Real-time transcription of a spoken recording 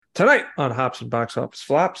Tonight on Hops and Box Office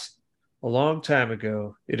Flops, a long time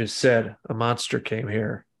ago, it is said a monster came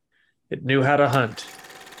here. It knew how to hunt,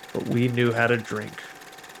 but we knew how to drink.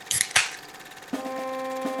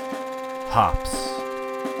 Hops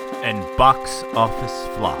and Box Office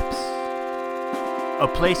Flops. A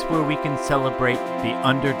place where we can celebrate the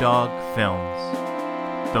underdog films,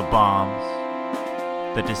 the bombs,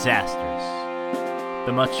 the disasters,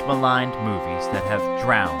 the much maligned movies that have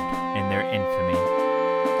drowned in their infamy.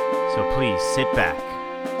 So please sit back,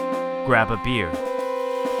 grab a beer,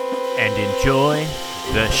 and enjoy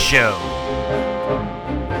the show.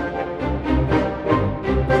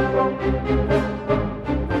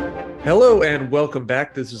 Hello and welcome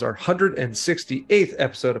back. This is our 168th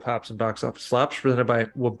episode of Hops and Box Office Flops, presented by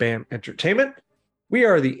Wabam Entertainment. We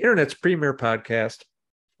are the internet's premier podcast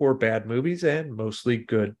for bad movies and mostly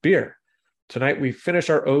good beer. Tonight we finish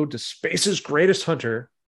our ode to space's greatest hunter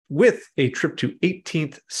with a trip to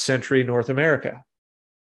 18th century North America.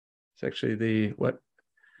 It's actually the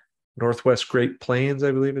Northwest Great Plains,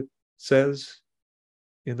 I believe it says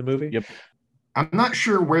in the movie. Yep. I'm not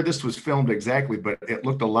sure where this was filmed exactly, but it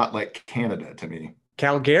looked a lot like Canada to me.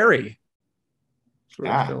 Calgary.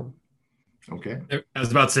 Film. Okay. I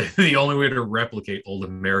was about to say the only way to replicate old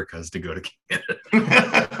America is to go to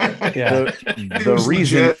Canada. Yeah.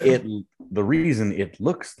 The reason it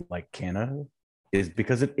looks like Canada is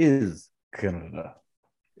because it is Canada.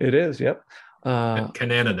 It is, yep.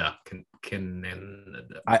 Canada.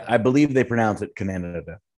 I believe they pronounce it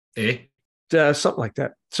Canada. Eh? Something like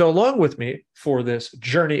that. So along with me for this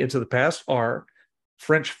journey into the past are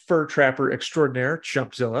French fur trapper extraordinaire,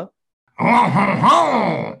 Chumpzilla.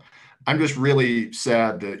 I'm just really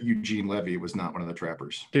sad that Eugene Levy was not one of the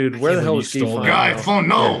trappers. Dude, where the hell was you stole Guy Guy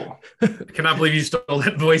Fono? I cannot believe you stole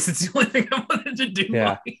that voice. It's the only thing I wanted to do.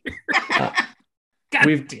 Yeah. God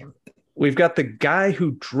damn it. We've got the guy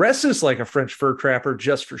who dresses like a French fur trapper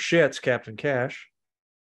just for shits, Captain Cash.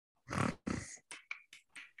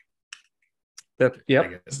 Yep.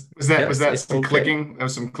 Was that some okay. clicking? That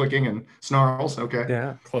was some clicking and snarls. Okay.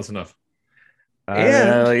 Yeah. Close enough.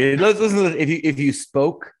 Listen, if you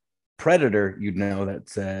spoke Predator, you'd know that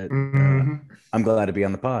said, I'm glad to be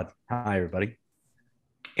on the pod. Hi, everybody.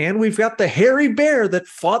 And we've got the hairy bear that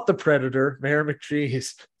fought the Predator, Mayor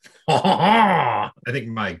McCheese. I think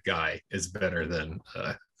my guy is better than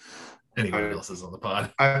anyone else's on the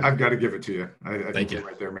pod. I've got to give it to you. I Thank you.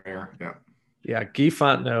 right there, Mayor. Yeah. Yeah, Guy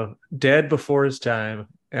Fontenot, dead before his time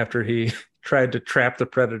after he tried to trap the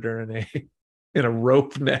Predator in a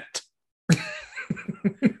rope net.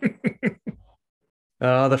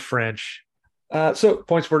 The French. So,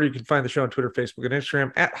 Points Border, you can find the show on Twitter, Facebook, and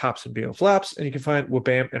Instagram at Hops and BO Flops, and you can find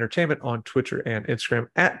Wabam Entertainment on Twitter and Instagram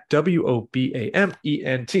at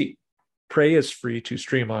WOBAMENT. Prey is free to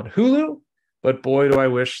stream on Hulu, but boy, do I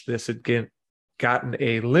wish this had gotten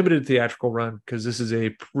a limited theatrical run, because this is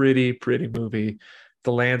a pretty movie.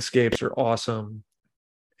 The landscapes are awesome.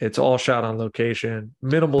 It's all shot on location,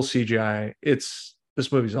 minimal CGI. This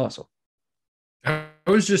movie's awesome. I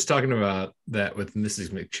was just talking about that with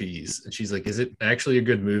Mrs. McCheese, and she's like, "Is it actually a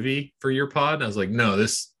good movie for your pod?" And I was like, "No,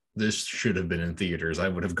 this should have been in theaters. I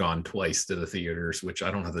would have gone twice to the theaters, which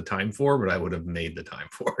I don't have the time for, but I would have made the time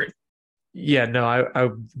for it." Yeah, no, I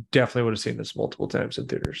definitely would have seen this multiple times in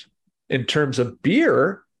theaters. In terms of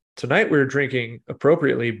beer, tonight we're drinking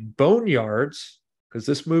appropriately Boneyards, because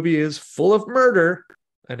this movie is full of murder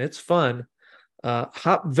and it's fun.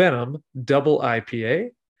 Hop Venom Double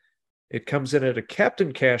IPA. It comes in at a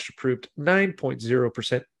Captain Cash approved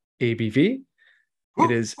 9.0% ABV.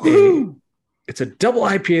 It's a double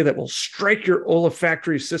IPA that will strike your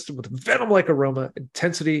olfactory system with venom-like aroma,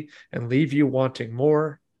 intensity, and leave you wanting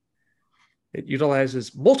more. It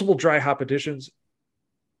utilizes multiple dry hop additions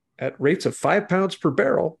at rates of 5 pounds per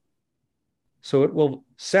barrel, so it will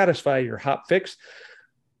satisfy your hop fix.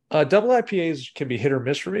 Double IPAs can be hit or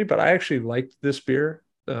miss for me, but I actually liked this beer.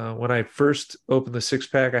 When I first opened the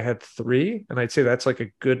 6-pack, I had 3, and I'd say that's like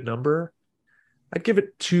a good number. I'd give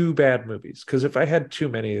it 2 bad movies, because if I had too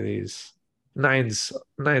many of these, nine's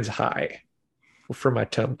high for my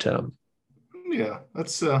tum-tum. Yeah,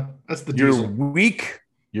 that's the You're diesel. weak.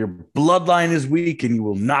 Your bloodline is weak, and you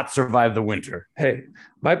will not survive the winter. Hey,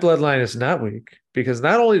 my bloodline is not weak, because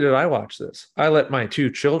not only did I watch this, I let my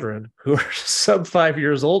 2 children, who are sub 5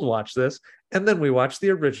 years old, watch this, and then we watched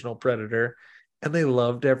the original Predator, and they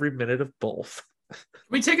loved every minute of both. Can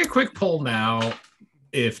we take a quick poll now?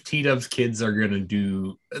 If T-Dub's kids are going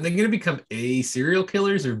to become A, serial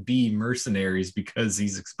killers, or B, mercenaries, because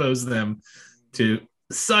he's exposed them to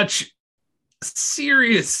such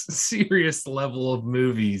serious level of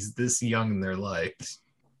movies this young in their lives.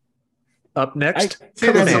 Up next, See,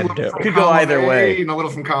 there's a little Commando. from Could go column either A way. and a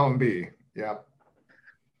little from column B. Yeah.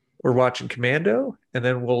 We're watching Commando, and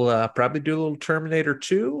then we'll probably do a little Terminator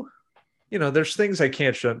 2. You know, there's things I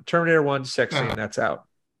can't show. Terminator 1 sex scene, that's out.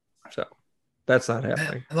 So that's not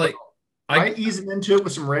happening. Like, I ease into it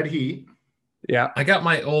with some red heat. Yeah. I got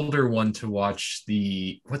my older one to watch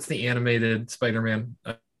what's the animated Spider-Man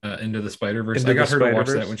Into the Spider-Verse. Into I got the her to watch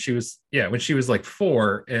Spider-Verse? that when she was like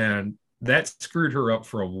 4, and that screwed her up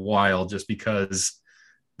for a while just because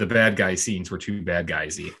the bad guy scenes were too bad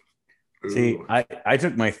guysy. See, Ooh. I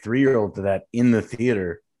took my 3-year-old to that in the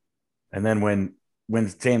theater, and then when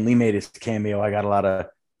Stan Lee made his cameo, I got a lot of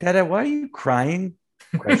 "Dada, why are you crying?"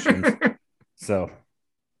 questions. So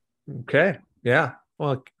Okay. Yeah.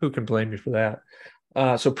 Well, who can blame you for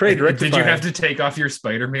that? So Prey directed Did you by- have to take off your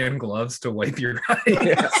Spider-Man gloves to wipe your eyes?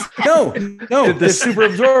 Yes. no, Did they're this- super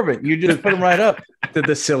absorbent. You just put them right up. Did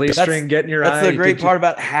the silly That's- string get in your eye? That's the great Did part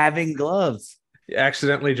about having gloves. You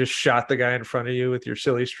accidentally just shot the guy in front of you with your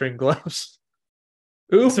silly string gloves.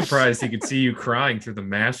 I'm Oops. surprised he could see you crying through the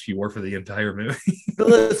mask you wore for the entire movie. But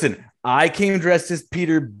listen, I came dressed as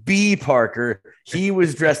Peter B. Parker. He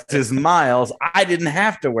was dressed as Miles. I didn't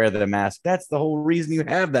have to wear the mask. That's the whole reason you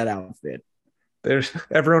have that outfit. There's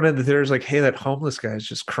everyone in the theater is like, hey, that homeless guy is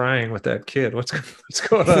just crying with that kid. What's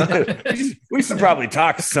going on? We should probably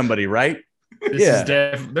talk to somebody, right? This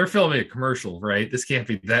Yeah. is they're filming a commercial, right? This can't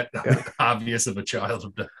be that obvious of a child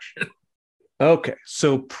abduction. Okay,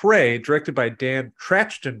 so Prey, directed by Dan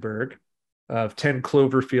Trachtenberg of 10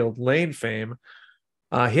 Cloverfield Lane fame.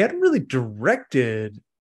 He hadn't really directed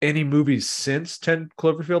any movies since 10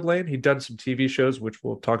 Cloverfield Lane. He'd done some TV shows, which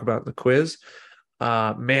we'll talk about in the quiz.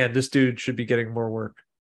 Man, this dude should be getting more work.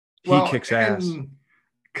 He kicks ass. and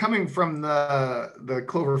coming from the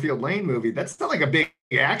Cloverfield Lane movie, that's not like a big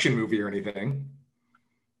action movie or anything.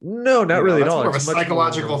 No, not really at that's all. More of a It's much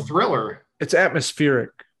psychological more- thriller. It's atmospheric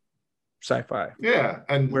sci-fi. Yeah,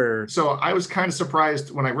 and Where so I was kind of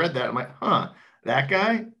surprised when I read that. I'm like, that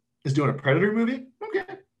guy is doing a Predator movie? Okay.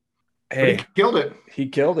 But hey, he killed it. he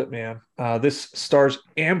killed it, man. This stars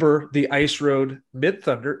Amber, the Ice Road Mid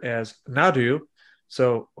Thunder, as Nadu.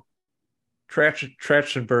 So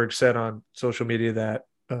Trachtenberg said on social media that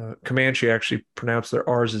Comanche actually pronounced their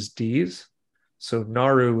R's as D's. So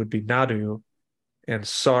Naru would be Nadu, and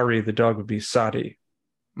Sari, the dog, would be Sadi.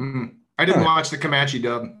 Mhm. I didn't watch the Comanche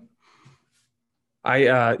dub.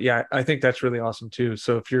 I think that's really awesome too.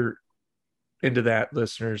 So if you're into that,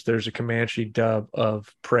 listeners, there's a Comanche dub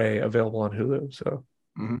of Prey available on Hulu. So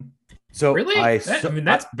Mhm. So Really?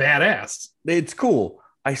 That's badass. it's cool.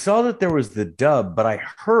 I saw that there was the dub, but I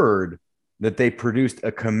heard that they produced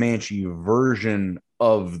a Comanche version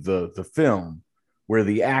of the film where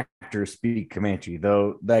the actors speak Comanche,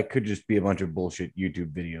 though that could just be a bunch of bullshit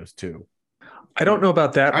YouTube videos too. I don't know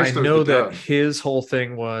about that. I I just thought it know was the that dub. his whole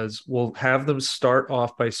thing was we'll have them start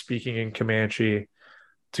off by speaking in Comanche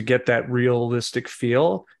to get that realistic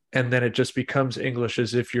feel, and then it just becomes English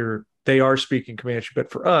as if they are speaking Comanche. But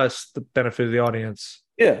for us, the benefit of the audience,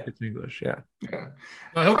 Yeah. it's English. Yeah. Yeah.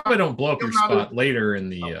 I hope I don't blow up your Not a- spot later in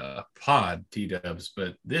the pod, T-Dubs,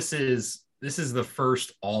 but this is the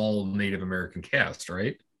first all Native American cast,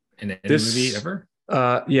 right? In any This- movie ever?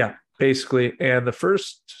 Yeah, basically. And the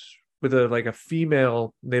first with a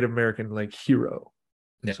female Native American hero.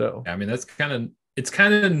 Yeah. So I mean, it's kind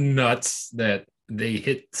of nuts that they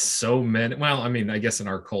hit so many. Well, I mean, I guess in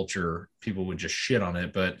our culture, people would just shit on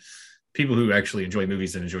it, but people who actually enjoy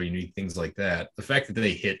movies and enjoy unique things like that, the fact that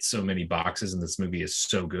they hit so many boxes and this movie is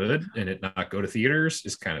so good and it not go to theaters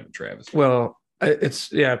is kind of a travesty. well, it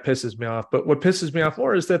pisses me off. But what pisses me off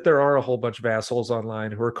more is that there are a whole bunch of assholes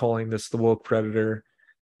online who are calling this the woke predator,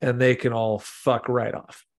 and they can all fuck right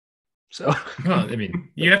off. So Well, I mean,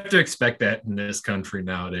 you have to expect that in this country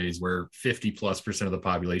nowadays where 50+% of the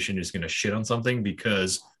population is going to shit on something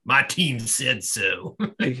because my team said so.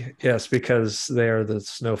 yes, because they are the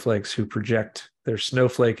snowflakes who project their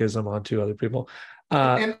snowflakeism onto other people.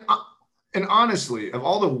 And honestly, of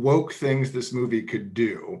all the woke things this movie could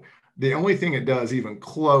do, the only thing it does even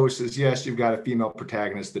close is, yes, you've got a female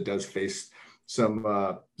protagonist that does face some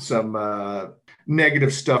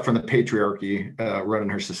negative stuff from the patriarchy running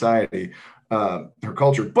her society, her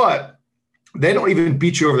culture, but they don't even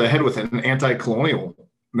beat you over the head with an anti-colonial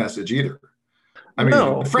message either. I mean,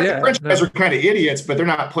 No, the French no. guys are kind of idiots, but they're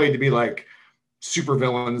not played to be like super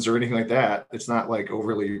villains or anything like that. It's not like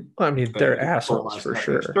overly. I mean, they're assholes for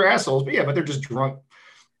sure. They're assholes, but but they're just drunk,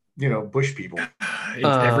 bush people.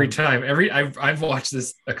 Every time, I've watched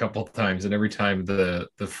this a couple of times, and every time the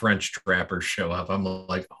French trappers show up, I'm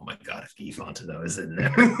like, oh my god, if Guy Fontaine is in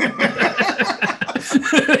there.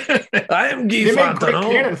 I am Guy They make great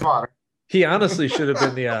Fontaine. cannon fodder. He honestly should have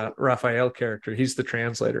been the Raphael character. He's the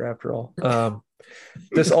translator after all.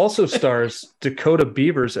 This also stars Dakota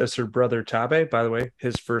Beavers as her brother Tabe, by the way,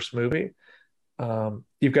 his first movie.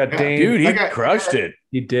 You've got Dane. Dude, he crushed it.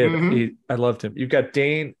 He did. Mhm. I loved him. You've got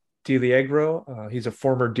Dane DiLiegro. He's a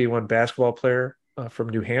former D1 basketball player from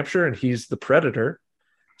New Hampshire, and he's the Predator.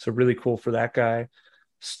 So really cool for that guy.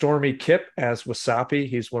 Stormy Kip as Wasapi.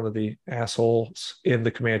 He's one of the assholes in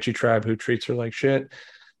the Comanche tribe who treats her like shit.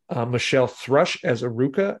 Michelle Thrush as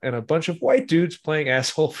Aruka, and a bunch of white dudes playing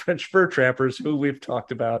asshole French fur trappers who we've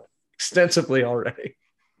talked about extensively already.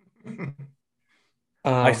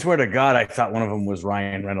 I swear to God, I thought one of them was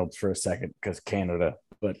Ryan Reynolds for a second because Canada,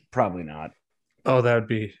 but probably not. Oh, that would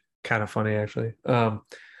be kind of funny, actually.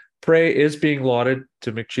 Prey is being lauded,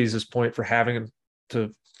 to McCheese's point, for having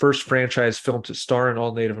the first franchise film to star an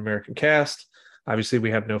all Native American cast. Obviously,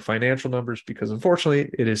 we have no financial numbers because, unfortunately,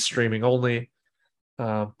 it is streaming only.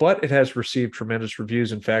 But it has received tremendous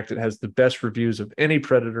reviews. In fact, it has the best reviews of any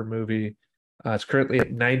Predator movie. It's currently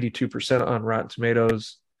at 92% on Rotten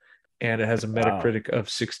Tomatoes, and it has a Metacritic of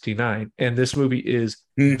 69. And this movie is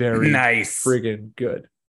very nice, friggin' good.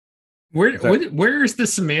 Where's the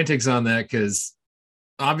semantics on that? Because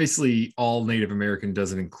obviously, all Native American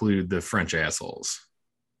doesn't include the French assholes.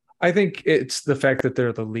 I think it's the fact that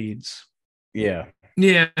they're the leads. Yeah.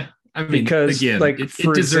 Yeah. I mean, because, again, like, it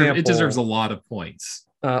deserves a lot of points.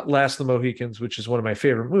 Last of the Mohicans, which is one of my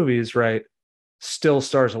favorite movies, right, still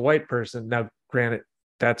stars a white person. Now, granted,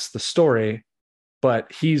 that's the story,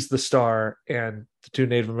 but he's the star, and the two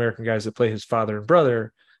Native American guys that play his father and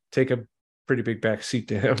brother take a pretty big backseat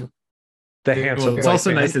to him. It's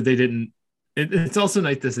also nice that they didn't. It's also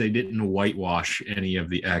nice that they didn't whitewash any of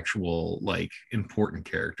the actual, like, important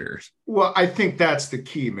characters. Well, I think that's the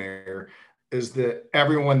key, Mayor, is that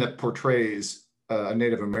everyone that portrays a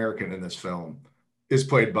Native American in this film is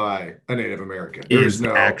played by a Native American. There is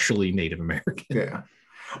no actually Native American. Yeah.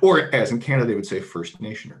 Or as in Canada, they would say First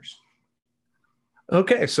Nationers.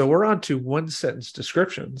 Okay, so we're on to one sentence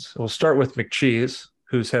descriptions. We'll start with McCheese,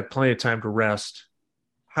 who's had plenty of time to rest.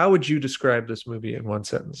 How would you describe this movie in one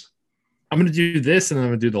sentence? I'm going to do this, and then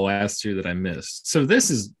I'm going to do the last two that I missed. So this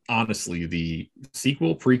is honestly the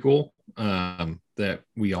prequel that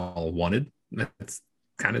we all wanted. That's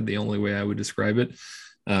kind of the only way I would describe it.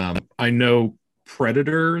 I know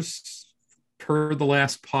Predators, per the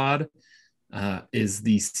last pod, is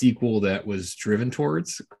the sequel that was driven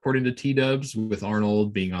towards, according to T-Dubs, with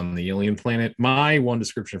Arnold being on the alien planet. My one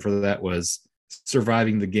description for that was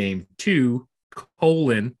Surviving the Game 2,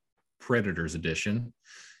 Predators Edition.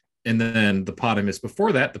 And then the pod I missed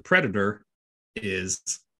before that, the Predator,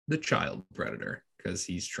 is the child predator because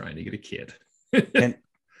he's trying to get a kid.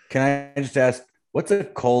 Can I just ask, what's a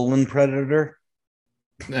colon predator?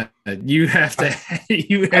 You have to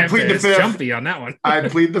jumpy on that one. I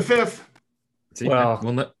plead the fifth. See,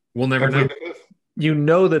 well, we'll never know. You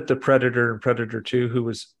know that the Predator in Predator 2, who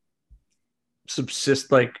was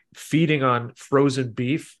feeding on frozen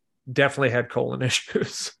beef, definitely had colon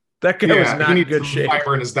issues. That guy was not in good shape.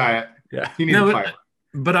 Fiber in his diet. Yeah, he needed fiber.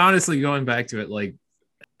 But honestly, going back to it, like,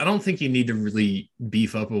 I don't think you need to really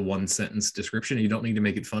beef up a one sentence description. You don't need to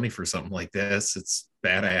make it funny for something like this. It's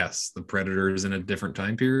badass. The Predator is in a different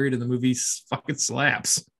time period, and the movie fucking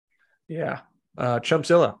slaps. Yeah,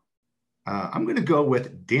 Chumpzilla. I'm going to go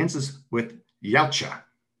with Dances with Yautja.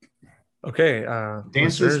 Okay,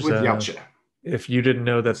 Dances with Yautja. If you didn't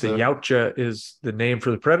know that the Yautja is the name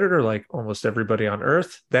for the Predator, like almost everybody on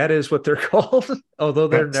Earth, that is what they're called. Although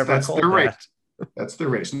that's called their race. That. That's their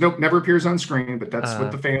race. Nope, never appears on screen, but that's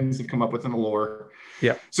what the fans have come up with in the lore.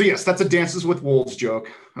 Yeah. So yes, that's a Dances with Wolves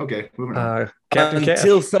joke. Okay, moving on.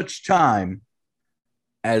 Until such time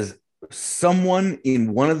as someone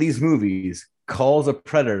in one of these movies calls a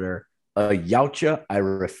predator a Yautja, I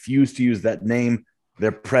refuse to use that name.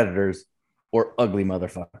 They're predators or ugly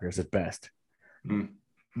motherfuckers at best.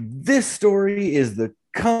 This story is the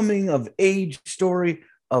coming of age story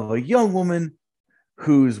of a young woman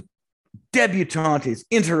whose debutante is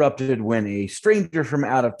interrupted when a stranger from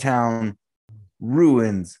out of town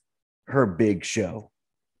ruins her big show.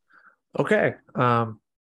 Okay.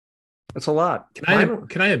 That's a lot.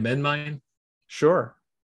 Can I amend mine? Sure.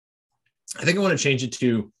 I think I want to change it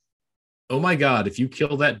to, oh my God, if you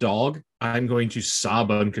kill that dog, I'm going to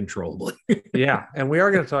sob uncontrollably. Yeah, and we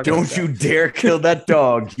are going to talk about that. Don't you dare kill that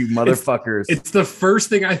dog, you motherfuckers. It's the first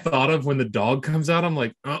thing I thought of when the dog comes out. I'm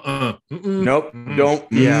like, nope, don't.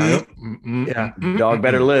 Yeah. Dog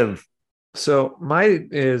better live. So mine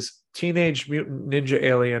is Teenage Mutant Ninja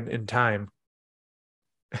Alien in Time.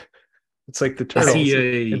 It's like the Turtles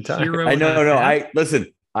in time. I know.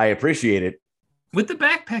 I appreciate it. With the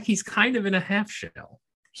backpack, he's kind of in a half shell.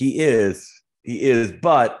 He is,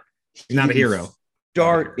 but He's not a can hero.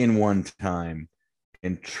 Start in one time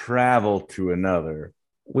and travel to another.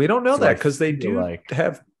 We don't know So that I because they feel do like-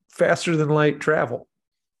 have faster than light travel.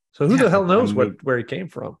 So who Yeah, the hell knows I mean- where he came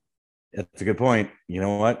from? That's a good point. You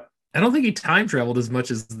know what? I don't think he time traveled as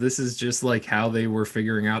much as this is just like how they were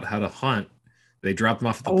figuring out how to hunt. They dropped him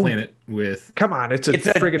off at the Oh. planet with. Come on, it's a It's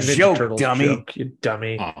a friggin' Ninja joke, Turtles dummy. joke, you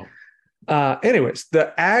dummy. Oh, Anyways,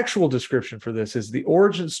 the actual description for this is the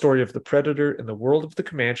origin story of the Predator in the world of the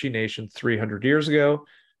Comanche Nation 300 years ago.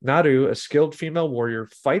 Naru, a skilled female warrior,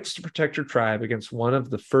 fights to protect her tribe against one of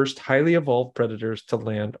the first highly evolved predators to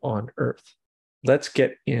land on Earth. Let's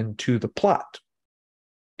get into the plot.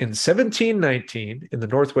 In 1719, in the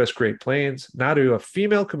Northwest Great Plains, Naru, a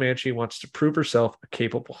female Comanche, wants to prove herself a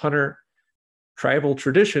capable hunter. Tribal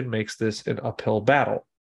tradition makes this an uphill battle.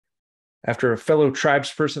 After a fellow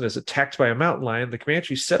tribesperson is attacked by a mountain lion, the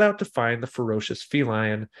Comanche set out to find the ferocious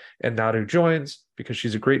feline, and Naru joins because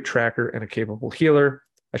she's a great tracker and a capable healer.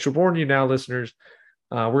 I should warn you now, listeners,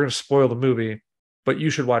 we're going to spoil the movie, but you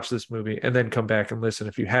should watch this movie and then come back and listen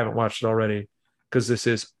if you haven't watched it already, because this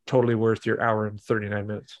is totally worth your hour and 39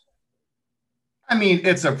 minutes. I mean,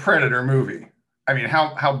 it's a Predator movie. I mean,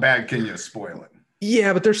 how bad can you spoil it?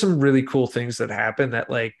 Yeah, but there's some really cool things that happen that,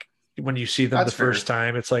 like, when you see them That's the first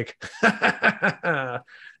time, it's like,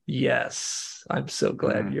 yes, I'm so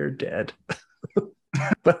glad you're dead.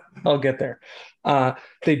 But I'll get there.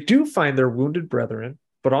 They do find their wounded brethren,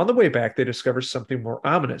 but on the way back, they discover something more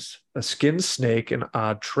ominous, a skinned snake and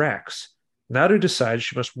odd tracks. Naru decides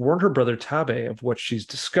she must warn her brother Tabe of what she's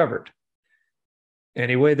discovered.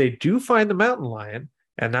 Anyway, they do find the mountain lion,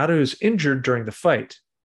 and Naru is injured during the fight.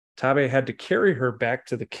 Tabe had to carry her back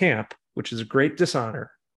to the camp, which is a great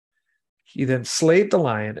dishonor. He then slayed the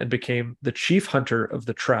lion and became the chief hunter of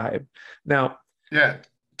the tribe. Now, Yeah.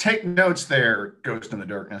 Take notes there, Ghost in the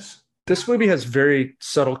Darkness. this movie has very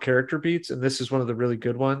subtle character beats, and this is one of the really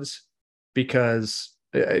good ones because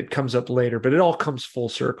it comes up later, but it all comes full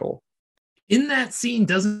circle. in that scene,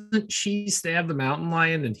 doesn't she stab the mountain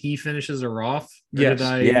lion and he finishes her off? Or Yes. did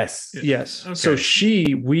I- Yes. Yes. Okay. So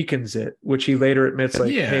she weakens it, which he later admits,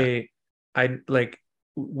 like, Yeah. hey, I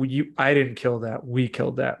didn't kill that. We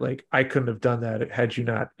killed that. Like, I couldn't have done that had you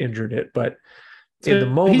not injured it. But in the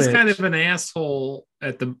moment, he's kind of an asshole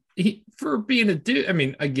for being a dude. I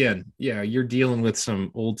mean, again, yeah, you're dealing with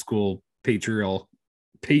some old school patriarchal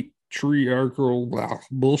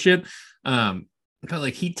bullshit. But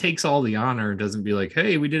like, he takes all the honor and doesn't be like,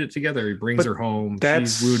 hey, we did it together. He brings But her home.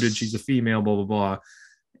 that's- She's wounded. She's a female, blah, blah, blah.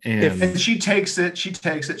 And she takes it. She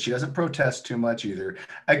doesn't protest too much either.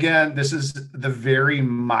 Again, this is the very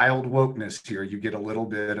mild wokeness here. You get a little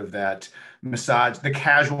bit of that the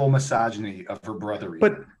casual misogyny of her brother.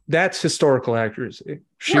 But that's historical accuracy.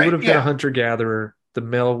 She Right, would have been yeah. a hunter-gatherer. The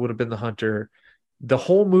male would have been the hunter. The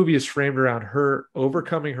whole movie is framed around her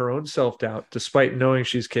overcoming her own self-doubt despite knowing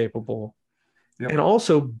she's capable. Yep. And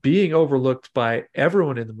also being overlooked by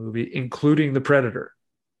everyone in the movie, including the predator,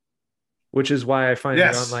 which is why I find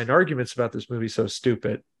Yes. the online arguments about this movie so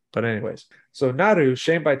stupid. But anyways, so Naru,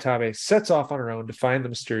 shamed by Tabe, sets off on her own to find the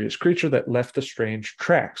mysterious creature that left the strange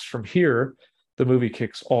tracks. From here, the movie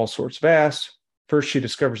kicks all sorts of ass. First, she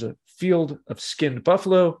discovers a field of skinned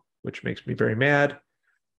buffalo, which makes me very mad.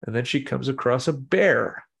 And then she comes across a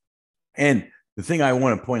bear. And the thing I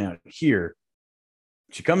want to point out here,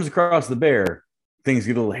 she comes across the bear, things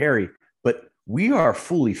get a little hairy, but we are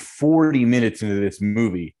fully 40 minutes into this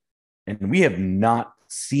movie and we have not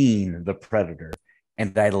seen the predator.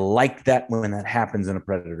 And I like that when that happens in a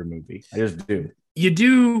predator movie. I just do. you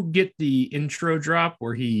do get the intro drop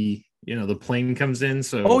where the plane comes in.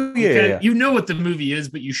 So Yeah. you know what the movie is,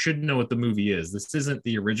 but you should know what the movie is. This isn't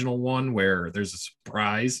the original one where there's a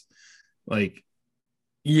surprise. Like,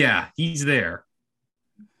 yeah, he's there.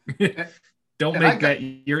 Don't make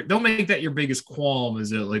that your biggest qualm.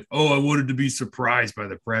 Is it like, oh, I wanted to be surprised by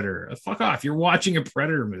the predator? Fuck off! You're watching a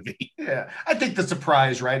predator movie. Yeah, I think the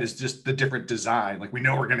surprise, right, is just the different design. Like, we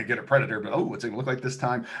know we're going to get a predator, but what's it going to look like this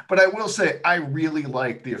time? But I will say, I really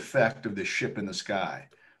like the effect of the ship in the sky.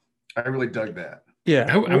 I really dug that. Yeah.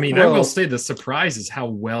 I will say the surprise is how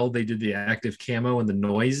well they did the active camo and the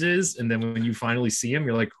noises, and then when you finally see him,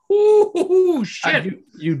 you're like, "Ooh, shit!"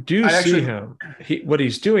 You do see him. What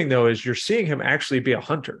he's doing, though, is you're seeing him actually be a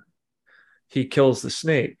hunter. He kills the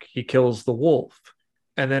snake. He kills the wolf.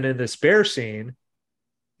 And then in this bear scene,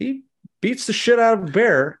 he beats the shit out of the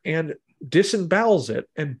bear and disembowels it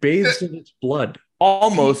and bathes in its blood.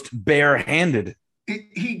 Almost barehanded.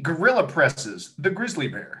 He gorilla presses the grizzly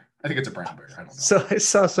bear. I think it's a brown bear. I don't know. So I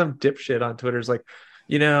saw some dipshit on Twitter. It's like,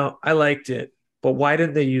 I liked it, but why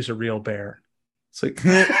didn't they use a real bear? It's like,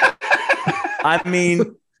 I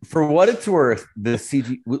mean, for what it's worth, the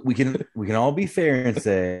CG we can all be fair and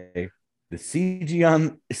say the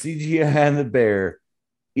CGI on the bear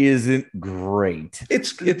isn't great.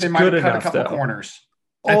 it's They might good have cut enough a couple though. corners.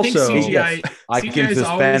 I think Also, CGI, I CGI can is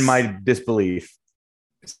suspend always, my disbelief.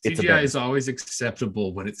 It's a CGI bear. is always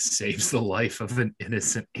acceptable when it saves the life of an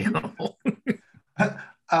innocent animal.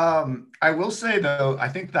 I will say though, I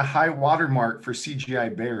think the high watermark for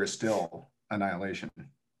CGI bear is still Annihilation.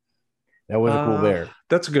 That was a cool bear.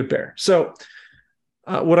 That's a good bear. So,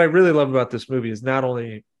 what I really love about this movie is not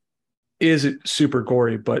only is it super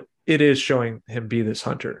gory, but it is showing him be this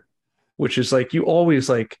hunter, which is like you always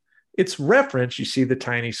like. It's reference. You see the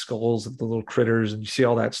tiny skulls of the little critters, and you see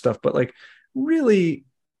all that stuff, but like really,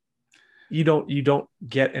 you don't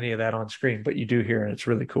get any of that on screen, but you do here, and it's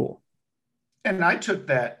really cool. And I took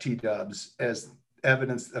that, T-Dubs, as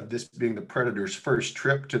evidence of this being the Predator's first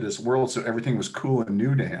trip to this world, so everything was cool and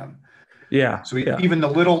new to him. Yeah. So yeah. even the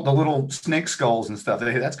little snake skulls and stuff,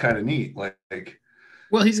 hey, that's kind of neat. Like,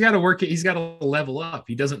 Well, he's got to work it. He's got to level up.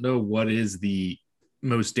 He doesn't know what is the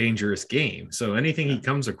most dangerous game. So anything he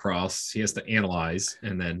comes across, he has to analyze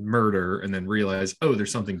and then murder and then realize, oh,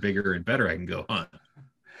 there's something bigger and better I can go hunt.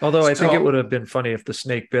 Although I think So- it would have been funny if the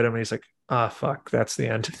snake bit him and he's like, fuck, that's the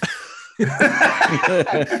end.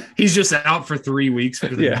 He's just out for 3 weeks for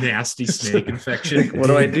the Yeah. nasty snake infection. What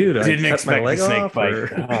do I do? Do I Didn't cut my expect leg the snake off, bite.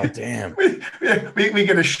 or- Oh, damn. we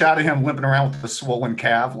get a shot of him limping around with a swollen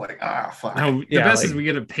calf, like, fuck. No, the Yeah, best like- is we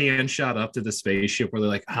get a pan shot up to the spaceship where they're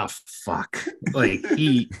like, fuck. Like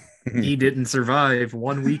he didn't survive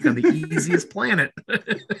 1 week on the easiest planet.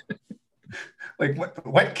 Like,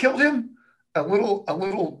 what killed him? A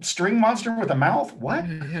little string monster with a mouth? What?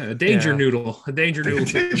 Yeah, a danger Yeah. noodle. A danger noodle.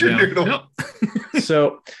 took him Danger down. noodle. Yep.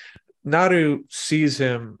 So Naru sees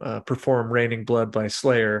him perform Raining Blood by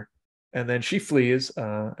Slayer, and then she flees,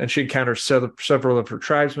 and she encounters several of her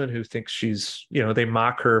tribesmen who think she's, they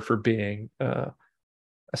mock her for being a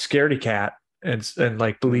scaredy cat and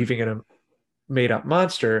like believing in a made up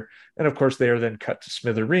monster. And of course, they are then cut to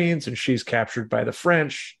smithereens, and she's captured by the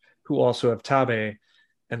French, who also have Tabe.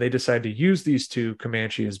 And they decide to use these two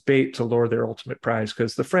Comanche as bait to lure their ultimate prize,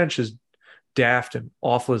 because the French, as daft and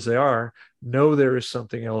awful as they are, know there is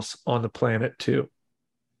something else on the planet too.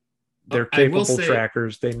 They're I will capable say-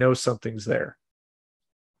 trackers. They know something's there.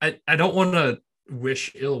 I don't want to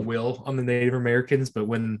wish ill will on the Native Americans, but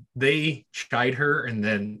when they chide her and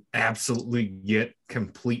then absolutely get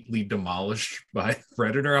completely demolished by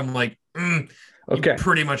Predator, I'm like, Okay, you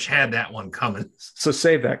pretty much had that one coming. so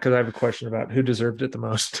save that, because I have a question about who deserved it the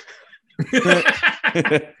most.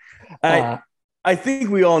 I think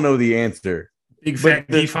we all know the answer. Big But fat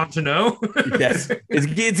the- Guy Fontenot. Yes, it's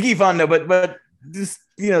Guy Fonda, but just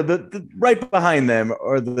the right behind them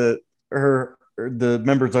are the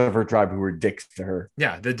members of her tribe who were dicks to her.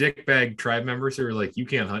 Yeah, the dickbag tribe members who are like, you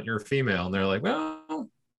can't hunt, you're a female. And they're like, well,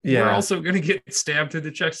 Yeah. we're also going to get stabbed through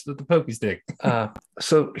the chest with the pokey stick.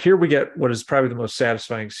 So here we get what is probably the most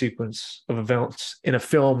satisfying sequence of events in a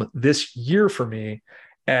film this year for me,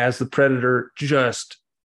 as the Predator just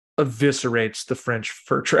eviscerates the French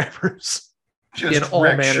fur trappers in Just all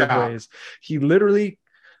wreck manner shop. of ways. He literally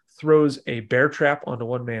throws a bear trap onto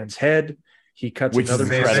one man's head. He cuts Which is another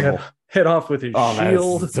man's incredible. head off with his Oh, man,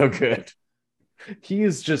 shield. it's so good. He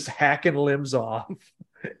is just hacking limbs off,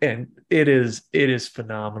 and it is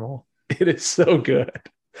phenomenal. It is so good.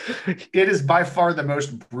 It is by far the most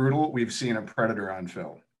brutal we've seen a Predator on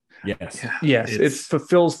film. Yes. Yes, it It's-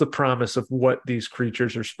 fulfills the promise of what these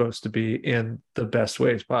creatures are supposed to be in the best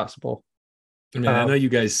ways possible. I mean, I Um, know you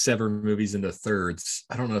guys sever movies into thirds.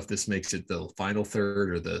 I don't know if this makes it the final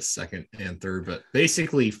third or the second and third, but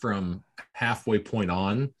basically from halfway point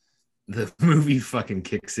on, the movie fucking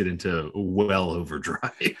kicks it into well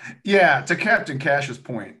overdrive. Yeah, to Captain Cash's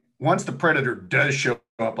point, once the Predator does show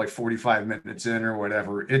up like 45 minutes in or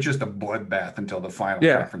whatever, it's just a bloodbath until the final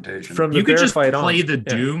Yeah, confrontation. From the You could bear just fight play on. the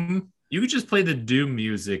Yeah. Doom. You could just play the Doom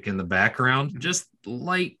music in the background, just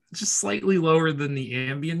slightly lower than the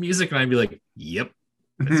ambient music, and I'd be like, "Yep,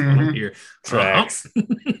 that's what I'm here." Tracks.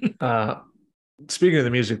 Speaking of the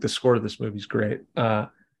music, the score to this movie is great.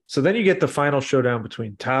 So then you get the final showdown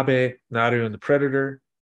between Tabe, Naru, and the Predator.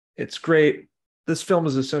 It's great. This film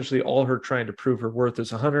is essentially all her trying to prove her worth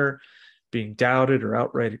as a hunter, being doubted or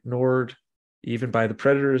outright ignored, even by the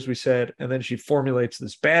Predator, as we said. And then she formulates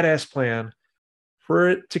this badass plan for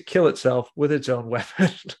it to kill itself with its own weapon.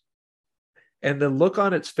 And the look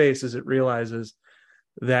on its face as it realizes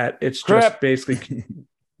that it's Crap. just basically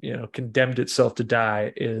condemned itself to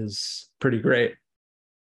die is pretty great.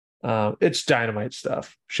 It's dynamite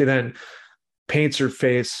stuff. She then paints her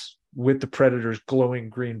face with the predator's glowing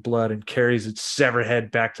green blood and carries its severed head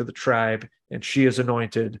back to the tribe, and she is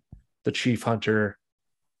anointed the chief hunter.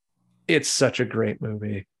 It's such a great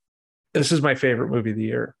movie. This is my favorite movie of the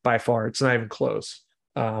year by far. It's not even close.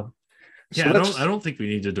 I don't think we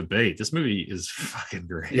need to debate. This movie is fucking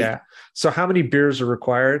great. Yeah. So how many beers are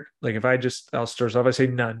required? Like if I'll start off, I say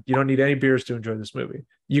none. You don't need any beers to enjoy this movie.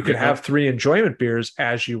 You could have 3 enjoyment beers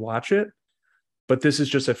as you watch it, but this is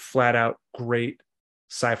just a flat out great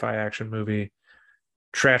sci-fi action movie.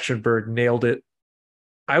 Trachtenberg nailed it.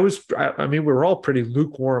 I mean, we were all pretty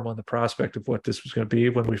lukewarm on the prospect of what this was going to be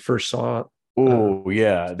when we first saw it. Oh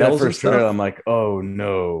yeah, that first trailer, I'm like, oh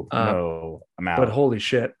no, I'm out. But holy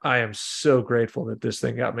shit, I am so grateful that this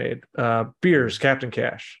thing got made. Beers, Captain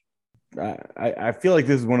Cash. I feel like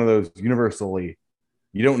this is one of those universally,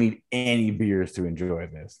 you don't need any beers to enjoy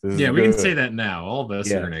this. We can say that now. All of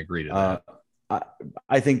us are going to agree to that.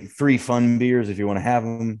 I think 3 fun beers if you want to have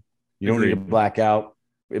them. You don't need to black out,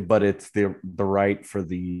 but it's the right for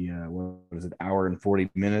the what is it, hour and 40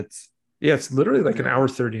 minutes. Yeah, it's literally like an hour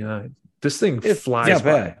 39. This thing flies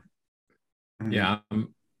by. Yeah,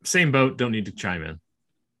 same boat. Don't need to chime in.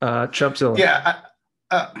 Chumpzilla. Yeah,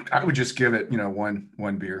 I would just give it,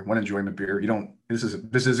 one beer, one enjoyment beer. This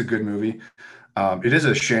is a good movie. It is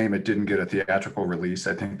a shame it didn't get a theatrical release.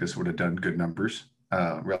 I think this would have done good numbers,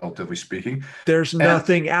 relatively speaking. There's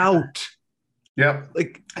nothing out. Yeah,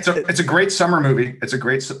 like it's a great summer movie. It's a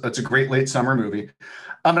great late summer movie.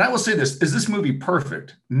 And I will say this: is this movie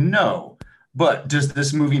perfect? No. But does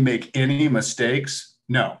this movie make any mistakes?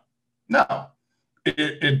 No.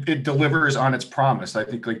 It delivers on its promise. I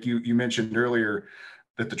think, like you mentioned earlier,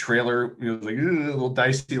 that the trailer was like a little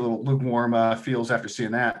dicey, a little lukewarm feels after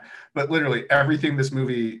seeing that. But literally everything this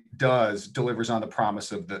movie does delivers on the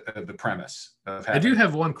promise of the premise. I do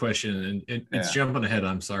have one question, and it's jumping ahead.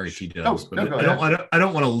 I'm sorry, T-Dubs, but no, I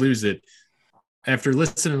don't want to lose it. After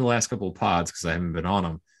listening to the last couple of pods, because I haven't been on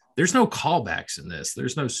them, there's no callbacks in this.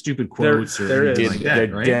 There's no stupid quotes or anything like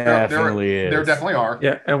that, right? There definitely are.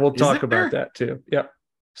 Yeah, and we'll talk about that too. Yeah.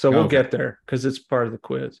 So we'll get there because it's part of the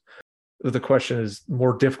quiz. The question is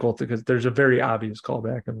more difficult because there's a very obvious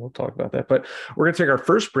callback, and we'll talk about that. But we're going to take our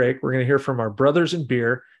first break. We're going to hear from our brothers in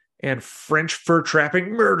beer and French fur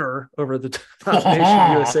trapping murder over the Top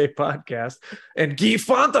Nation USA podcast. And Guy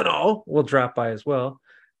Fontenot will drop by as well.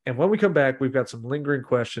 And when we come back, we've got some lingering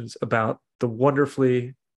questions about the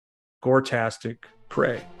wonderfully Gore-tastic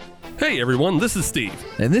Prey. Hey everyone, this is Steve.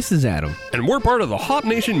 And this is Adam. And we're part of the Hop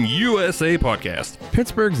Nation USA podcast,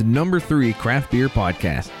 Pittsburgh's #3 craft beer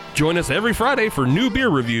podcast. Join us every Friday for new beer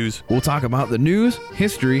reviews. We'll talk about the news,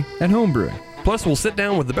 history, and homebrewing. Plus, we'll sit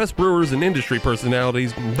down with the best brewers and industry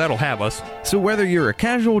personalities that'll have us. So whether you're a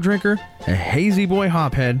casual drinker, a hazy boy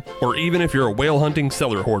hophead, or even if you're a whale hunting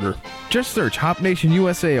cellar hoarder, just search Hop Nation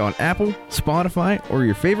USA on Apple, Spotify, or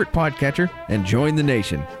your favorite podcatcher and join the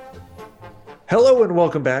nation. Hello and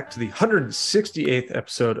welcome back to the 168th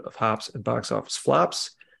episode of Hops and Box Office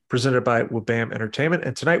Flops, presented by Wabam Entertainment.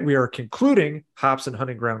 And tonight we are concluding Hops and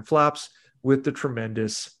Hunting Ground Flops with the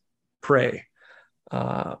tremendous Prey.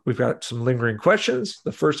 We've got some lingering questions.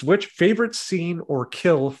 The first of which, favorite scene or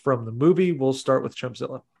kill from the movie? We'll start with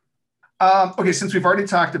Chumpzilla. Okay, since we've already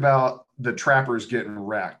talked about the trappers getting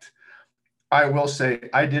wrecked, I will say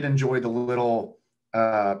I did enjoy the little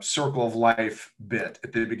circle of life bit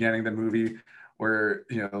at the beginning of the movie where,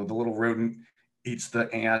 the little rodent eats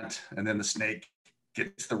the ant and then the snake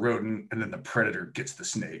gets the rodent and then the predator gets the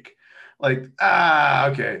snake. Like,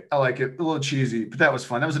 okay, I like it. A little cheesy, but that was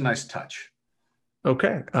fun. That was a nice touch.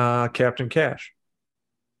 Okay, Captain Cash.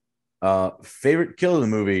 Favorite kill of the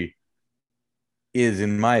movie is,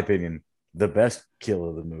 in my opinion, the best kill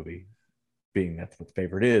of the movie, being that's what the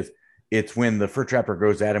favorite is. It's when the fur trapper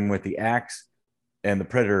goes at him with the axe and the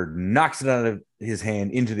predator knocks it out of his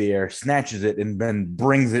hand into the air, snatches it, and then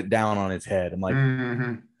brings it down on his head. I'm like,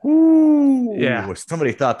 Ooh, yeah.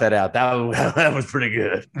 Somebody thought that out. That was pretty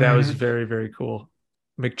good. That was very, very cool.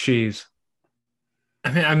 McCheese.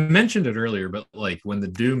 I mean, I mentioned it earlier, but like when the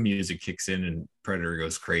Doom music kicks in and Predator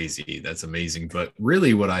goes crazy, that's amazing. But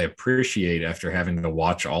really what I appreciate after having to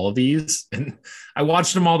watch all of these, and I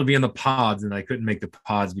watched them all to be in the pods and I couldn't make the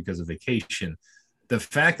pods because of vacation. The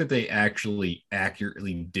fact that they actually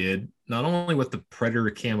accurately did not only what the Predator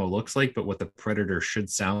camo looks like, but what the Predator should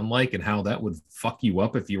sound like and how that would fuck you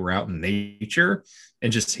up if you were out in nature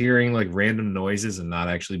and just hearing like random noises and not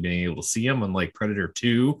actually being able to see them, unlike Predator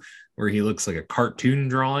 2, where he looks like a cartoon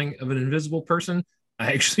drawing of an invisible person.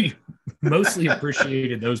 I actually mostly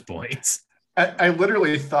appreciated those points. I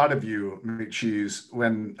literally thought of you, McCheese,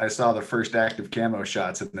 when I saw the first active camo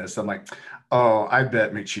shots in this. I'm like, oh, I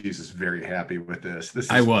bet McCheese is very happy with this. This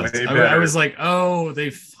is I was. way I better. was like, oh, they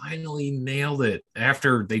finally nailed it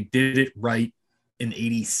after they did it right in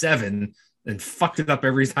 '87 and fucked it up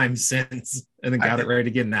every time since, and then got it right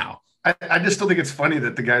again now. I just still think it's funny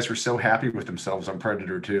that the guys were so happy with themselves on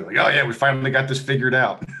Predator 2. Like, oh yeah, we finally got this figured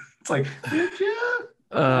out. It's like,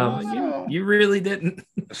 yeah. You really didn't.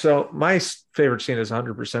 So my favorite scene is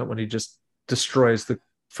 100% when he just destroys the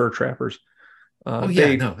fur trappers.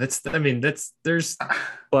 There's.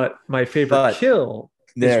 But my favorite kill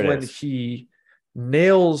is when he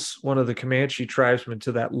nails one of the Comanche tribesmen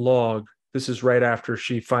to that log. This is right after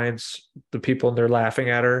she finds the people and they're laughing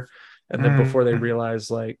at her, and then before they realize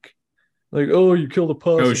like, oh, you killed a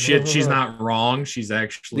puss. Oh shit, she's not wrong. She's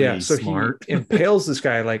actually so smart. He impales this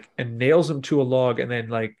guy and nails him to a log, and then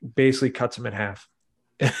basically cuts him in half.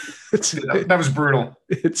 That was brutal.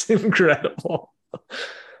 It's incredible.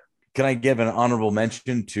 Can I give an honorable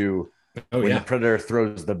mention to when the Predator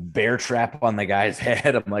throws the bear trap on the guy's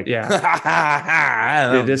head? I'm like,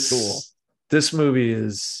 yeah, cool. This movie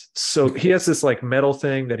is so. He has this metal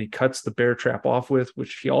thing that he cuts the bear trap off with,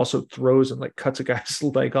 which he also throws and cuts a guy's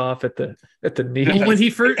leg off at the knee. Well, when he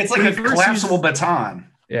first, it's like a collapsible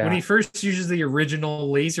baton. Yeah. When he first uses the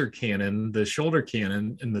original laser cannon, the shoulder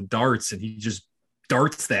cannon, and the darts, and he just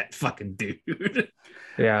darts that fucking dude.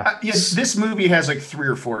 Yeah. This movie has 3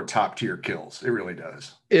 or 4 top tier kills. It really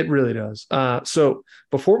does. It really does. So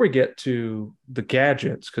before we get to the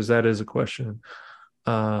gadgets, because that is a question,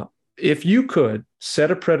 if you could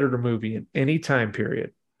set a Predator movie in any time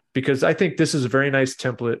period, because I think this is a very nice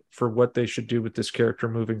template for what they should do with this character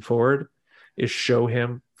moving forward, is show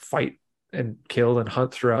him fight and kill and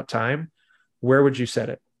hunt throughout time. Where would you set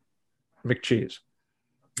it? McCheese.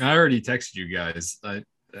 I already texted you guys.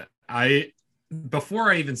 I before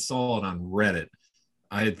I even saw it on Reddit,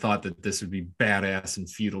 I had thought that this would be badass in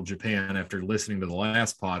feudal Japan after listening to the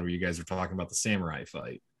last pod where you guys were talking about the samurai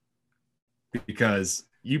fight. Because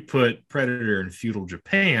you put Predator in feudal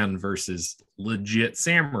Japan versus legit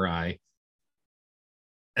samurai,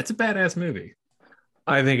 that's a badass movie.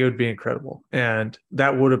 I think it would be incredible. And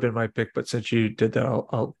that would have been my pick, but since you did that,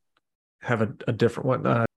 I'll have a different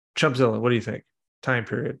one. Chumpzilla, what do you think? Time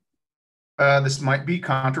period. This might be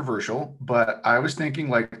controversial, but I was thinking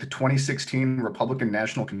the 2016 Republican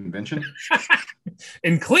National Convention.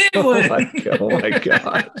 In Cleveland! Oh my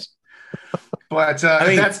God. But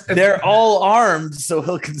they're all armed, so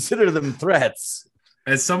he'll consider them threats.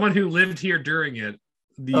 As someone who lived here during it,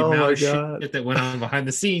 the amount of shit that went on behind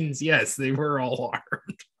the scenes, yes, they were all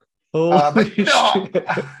armed. But no,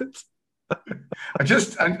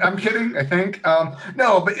 I'm kidding. I think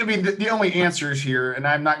no, but I mean the only answers here, and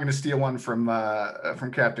I'm not going to steal one from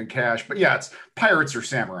Captain Cash, but yeah, it's pirates or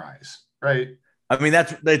samurais, right? I mean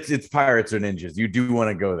it's pirates or ninjas. You do want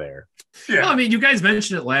to go there. Yeah, well, I mean, you guys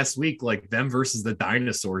mentioned it last week. Them versus the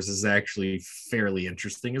dinosaurs is actually fairly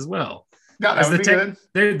interesting as well. No, that would be good.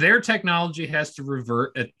 Their technology has to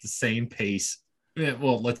revert at the same pace.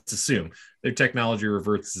 Well, let's assume their technology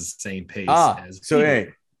reverts at the same pace as. So hey,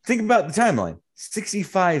 think about the timeline.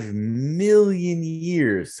 65 million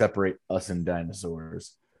years separate us and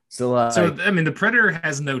dinosaurs. So I mean, the Predator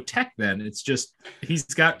has no tech. Then it's just he's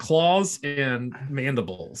got claws and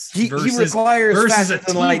mandibles. He requires faster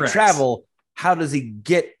than light travel. How does he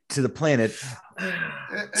get to the planet?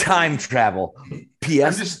 Time travel.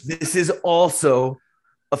 P.S. This is also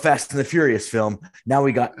a Fast and the Furious film. Now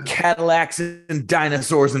we got Cadillacs and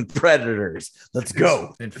dinosaurs and predators. Let's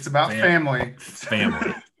go. It's about family.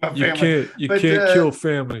 Family. You can't kill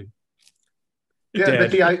family. Yeah,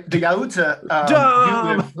 but the Yautja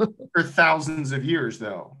live for thousands of years,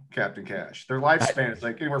 though, Captain Cash. Their lifespan is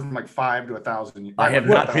anywhere from 5 to 1,000. I have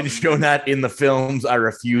not been shown that in the films. I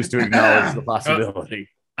refuse to acknowledge the possibility.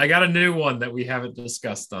 I got a new one that we haven't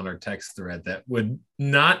discussed on our text thread that would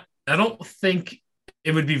not, I don't think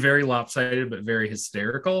it would be very lopsided, but very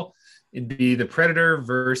hysterical. It'd be the Predator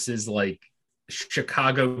versus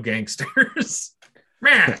Chicago gangsters.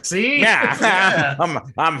 Man, see? Yeah.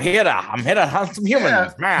 I'm here to hunt some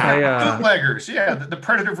humans. Bootleggers. Yeah, the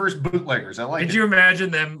Predator versus bootleggers. I like it. Could you imagine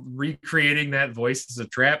them recreating that voice as a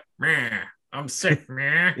trap? Man, I'm sick,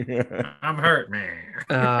 man. I'm hurt,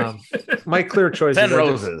 man. My clear choice 10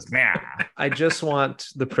 roses. I just want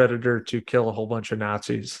the Predator to kill a whole bunch of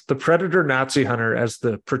Nazis. The Predator Nazi hunter as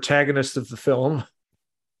the protagonist of the film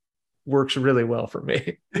works really well for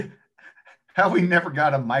me. How we never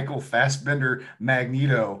got a Michael Fassbender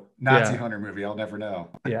Magneto Nazi Yeah. Hunter movie, I'll never know.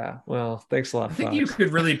 Yeah. Well, thanks a lot, I think Fox. you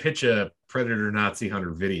could really pitch a Predator Nazi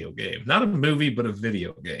Hunter video game. Not a movie, but a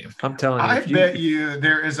video game. I'm telling you. I if you- bet you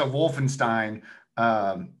there is a Wolfenstein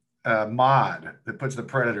mod that puts the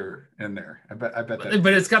Predator in there. I bet that.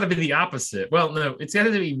 But it's got to be the opposite. Well, no, it's got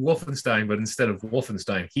to be Wolfenstein, but instead of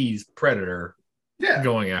Wolfenstein, he's Predator Yeah.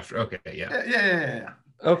 going after. Okay, yeah. Yeah.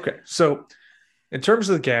 Okay. So, in terms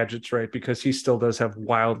of the gadgets, right? Because he still does have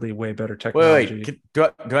wildly way better Wait, technology. do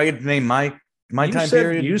I get to name my you time said,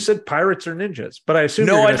 period? You said pirates or ninjas, but I assume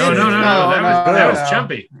No, you're I gonna No, say didn't. no, no, ninjas. no. That was no.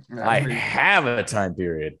 Chumpy. I have a time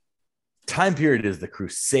period. Time period is the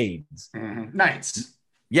Crusades. Knights.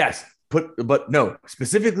 Yes, but no,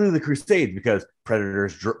 specifically the Crusades, because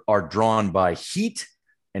predators are drawn by heat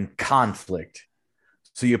and conflict.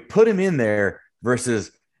 So you put him in there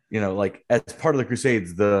versus, like as part of the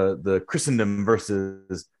Crusades, the Christendom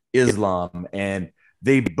versus Islam, and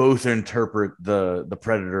they both interpret the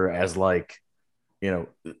predator as like,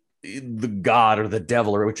 the god or the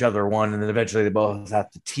devil or whichever one, and then eventually they both have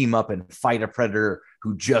to team up and fight a predator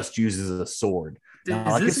who just uses a sword. Now,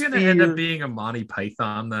 Is like this a going to end spear- up being a Monty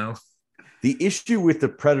Python, though? The issue with the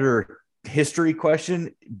predator history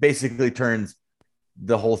question basically turns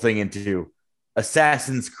the whole thing into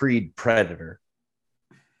Assassin's Creed Predator.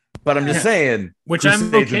 But I'm just saying, Which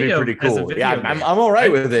I'm Crusades would okay be of pretty as a cool. video Yeah, game. I'm all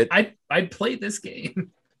right with it. I'd play this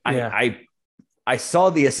game. Yeah. I saw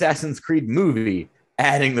the Assassin's Creed movie.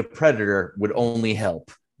 Adding the predator would only help.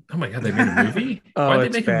 Oh my god, they made a movie? Oh, Why'd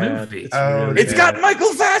it's they make bad. a movie? It's Oh, really It's bad. got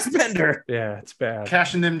Michael Fassbender. Yeah, it's bad.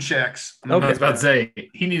 Cashing them checks. I was about to say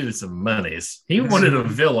he needed some monies. He wanted a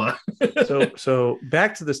villa. So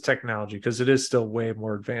back to this technology, because it is still way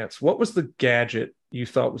more advanced. What was the gadget you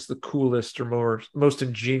thought was the coolest or most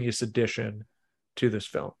ingenious addition to this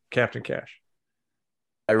film, Captain Cash?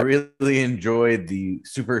 I really enjoyed the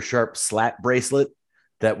super sharp slap bracelet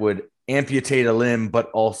that would amputate a limb, but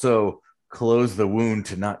also close the wound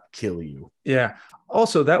to not kill you. Yeah.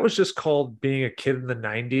 Also, that was just called being a kid in the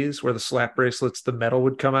 90s, where the slap bracelets, the metal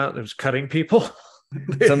would come out and it was cutting people.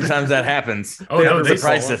 Sometimes that happens. Oh no, It's they the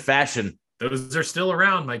price sold of fashion. those are still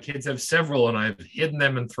around. My kids have several, and I've hidden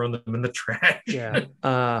them and thrown them in the trash. Yeah.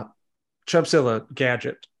 Chubzilla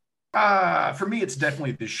gadget. For me, it's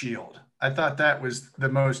definitely the shield. I thought that was the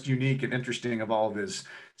most unique and interesting of all of his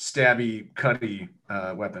stabby, cutty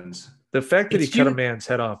weapons. The fact that It's he cut a you- man's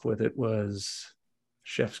head off with it was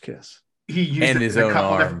chef's kiss. He used And it his in a own couple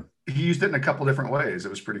arm. different- He used it in a couple different ways. It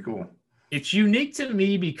was pretty cool. It's unique to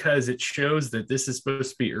me because it shows that this is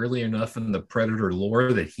supposed to be early enough in the Predator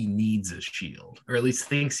lore that he needs a shield, or at least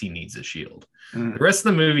thinks he needs a shield. Mm. The rest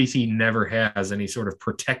of the movies, he never has any sort of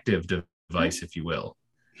protective device, if you will.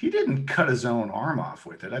 He didn't cut his own arm off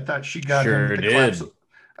with it. I thought she got Sure him the did. collapsible.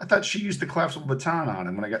 I thought she used the collapsible baton on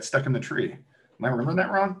him when I got stuck in the tree. Am I remembering that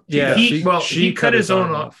wrong? Yeah. He cut his own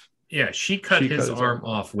arm off. Yeah, she cut his arm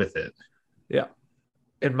off with it.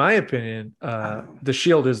 In my opinion, the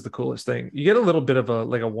shield is the coolest thing. You get a little bit of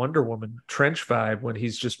a Wonder Woman trench vibe when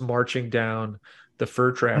he's just marching down the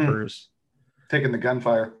fur trappers. Taking the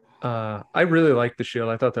gunfire. I really like the shield.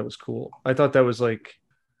 I thought that was cool. I thought that was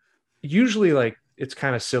usually it's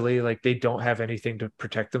kind of silly. Like they don't have anything to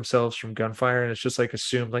protect themselves from gunfire. And it's just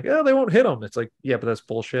assumed oh, they won't hit them. It's yeah, but that's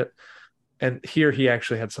bullshit. And here he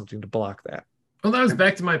actually had something to block that. Well, that was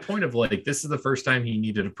back to my point of this is the first time he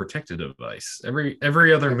needed a protective device. Every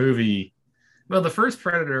other movie, well, the first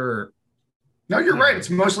Predator. No, you're right. It's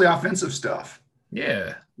mostly offensive stuff.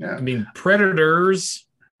 Yeah. Yeah. I mean, Predators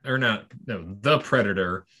or not, no, the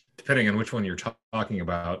Predator, depending on which one you're talking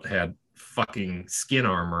about, had fucking skin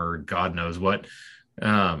armor, God knows what.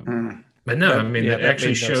 But no, it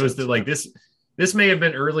actually shows that this may have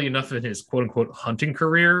been early enough in his quote unquote hunting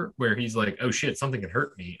career where he's oh shit, something can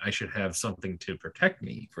hurt me. I should have something to protect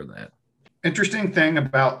me for that. Interesting thing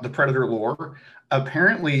about the Predator lore,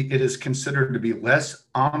 apparently it is considered to be less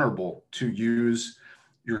honorable to use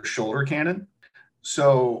your shoulder cannon.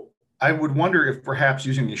 So I would wonder if perhaps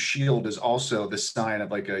using a shield is also the sign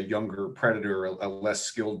of a younger Predator, a less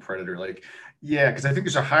skilled Predator. Because I think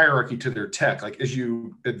there's a hierarchy to their tech. As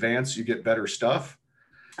you advance, you get better stuff.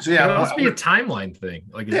 So It must be a timeline thing.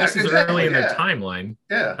 This is early in their timeline.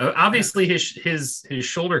 Yeah. Obviously, his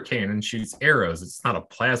shoulder cannon shoots arrows. It's not a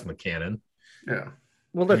plasma cannon. Yeah.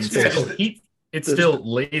 Well, that's It's still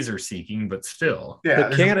laser seeking, but still. Yeah.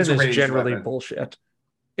 The cannon there's a is ranged generally weapon. bullshit.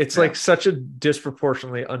 It's such a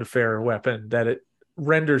disproportionately unfair weapon that it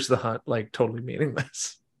renders the hunt totally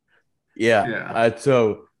meaningless. Yeah.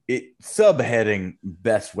 So subheading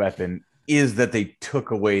best weapon is that they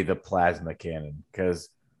took away the plasma cannon because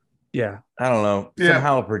Yeah. I don't know, Yeah.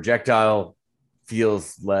 somehow a projectile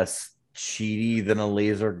feels less cheaty than a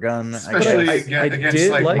laser gun. Especially I guess. against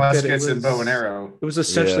did like like that it muskets and was- bow and arrow. It was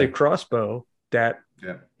essentially Yeah. a crossbow that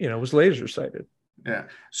Yeah. was laser sighted. Yeah.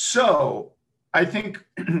 So I think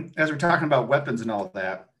as we're talking about weapons and all of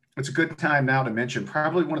that, it's a good time now to mention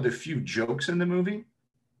probably one of the few jokes in the movie.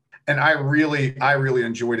 And I really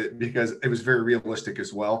enjoyed it because it was very realistic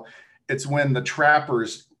as well. It's when the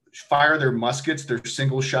trappers fire their muskets, their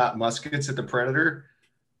single shot muskets at the predator,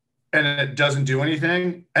 and it doesn't do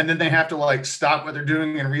anything. And then they have to like stop what they're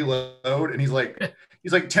doing and reload. And he's like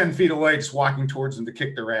 10 feet away, just walking towards them to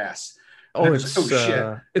kick their ass. Oh, And it's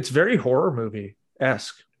shit. it's very horror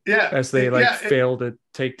movie-esque Yeah. as they Yeah, fail to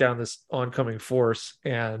take down this oncoming force,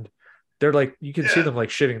 and they're like, you can see Yeah. them like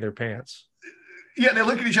shitting their pants. Yeah, they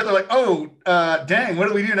look at each other like, "Oh, dang, what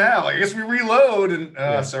do we do now? I guess we reload." And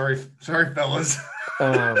Yeah. sorry, fellas.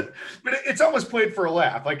 Um, But it's almost played for a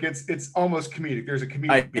laugh. Like it's almost comedic. There's a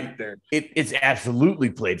comedic beat there. It's absolutely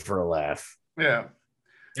played for a laugh. Yeah,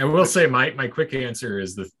 I will say my quick answer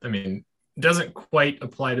is it doesn't quite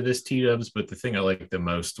apply to this T-dubs, but the thing I liked the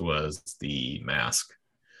most was the mask.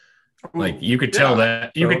 Like you could tell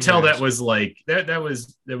that mask. was like that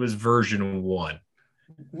was version 1.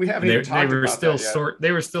 we haven't They, even talked they were about still that yet. short.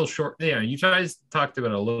 They were still short. Yeah, you guys talked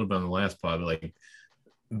about it a little bit on the last pod, like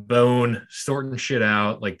Bone sorting shit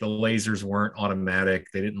out. Like the lasers weren't automatic.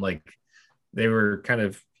 They didn't they were kind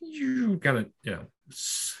of he.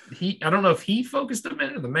 I don't know if he focused them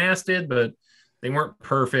in or the mask did, but they weren't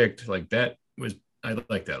perfect. Like that was I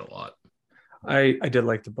like that a lot. I did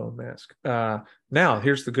like the bone mask. Now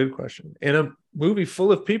here's the good question: in a movie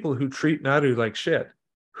full of people who treat Nadu like shit,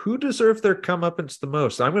 who deserved their comeuppance the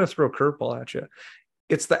most? I'm going to throw a curveball at you.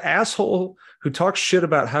 It's the asshole who talks shit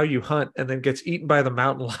about how you hunt and then gets eaten by the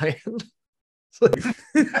mountain lion. It's like,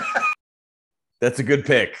 That's a good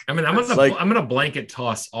pick. I mean, I'm gonna blanket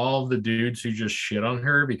toss all the dudes who just shit on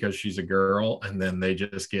her because she's a girl, and then they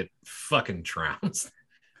just get fucking trounced.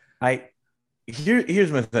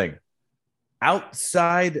 Here's my thing.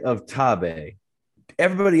 Outside of Tabe,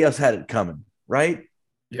 everybody else had it coming, right?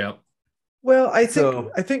 Yep. well, I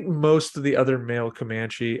think most of the other male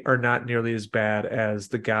Comanche are not nearly as bad as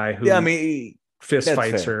the guy who fist that's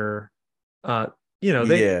fights fair. her.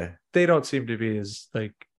 Yeah. They don't seem to be as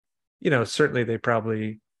certainly they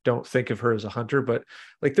probably don't think of her as a hunter, but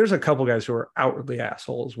like there's a couple guys who are outwardly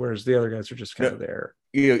assholes, whereas the other guys are just kind of there.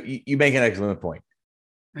 You make an excellent point.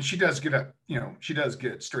 And she does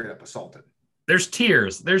get straight up assaulted. There's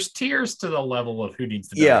tiers to the level of who needs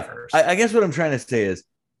to die first. I guess what I'm trying to say is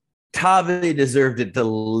Tabe deserved it the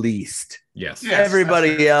least. Yes.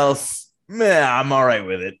 Everybody else, I'm all right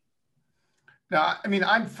with it. Now, I mean,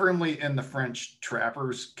 I'm firmly in the French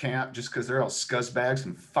trappers camp just because they're all scuzzbags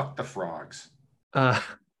and fuck the frogs.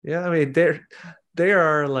 Yeah, I mean they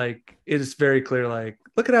are like, it is very clear, like,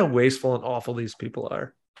 look at how wasteful and awful these people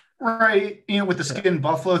are. Right. With the skin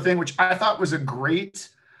buffalo thing, which I thought was a great,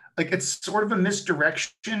 like, it's sort of a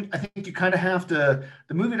misdirection. I think you kind of have to,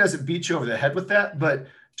 the movie doesn't beat you over the head with that, but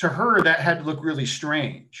to her, that had to look really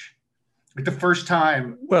strange. Like the first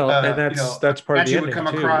time. Well, and that's part of the Comanche ending would come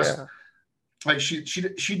too, across, yeah. like she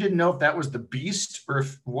didn't know if that was the beast or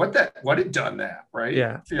if what had done that, right?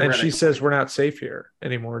 Yeah. And she says, we're not safe here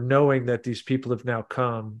anymore, knowing that these people have now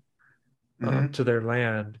come to their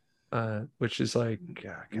land, which is like,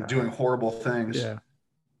 God. Doing horrible things. Yeah.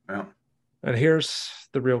 Yeah. And here's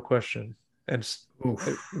the real question. And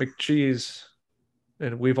McCheese,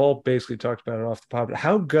 and we've all basically talked about it off the pod, but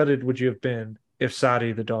how gutted would you have been if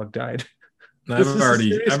Sadi the dog died? I've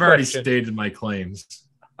already question. stated my claims.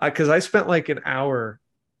 Because I spent like an hour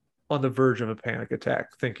on the verge of a panic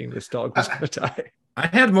attack thinking this dog was going to die. I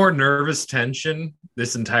had more nervous tension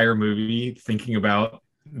this entire movie thinking about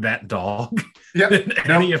that dog than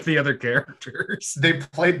any of the other characters. They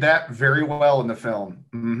played that very well in the film.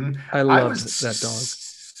 Mm-hmm. I loved that dog.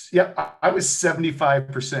 Yeah, I was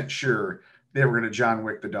 75% sure they were going to John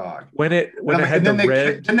Wick the dog. When it had the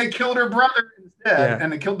red... Then they killed her brother instead,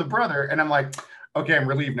 and they killed the brother, and I'm like, okay, I'm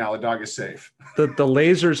relieved now. The dog is safe. The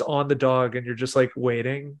lasers on the dog, and you're just like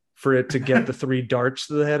waiting for it to get the 3 darts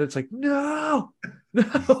to the head. It's like, no.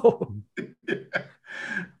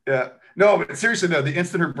 Yeah. No, but seriously though, the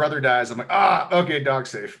instant her brother dies, I'm like, okay, dog's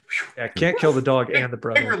safe. Yeah, can't kill the dog and the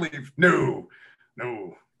brother. Big relief. No.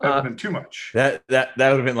 That would have been too much. That would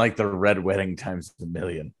have been like the Red Wedding times a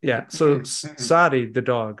million. Yeah. So Sadi, the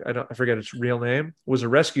dog, I forget its real name, was a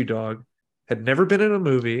rescue dog, had never been in a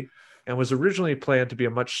movie, and was originally planned to be a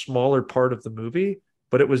much smaller part of the movie,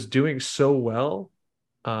 but it was doing so well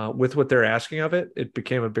with what they're asking of it, it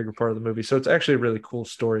became a bigger part of the movie. So it's actually a really cool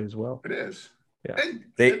story as well. It is.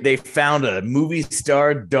 They found a movie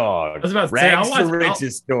star dog. I was about to say, Rags to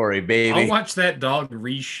riches story, baby. I'll watch that dog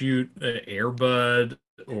reshoot Air Bud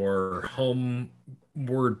or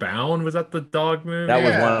Homeward Bound. Was that the dog movie? That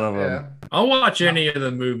was one of them. Yeah. I'll watch any of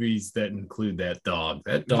the movies that include that dog.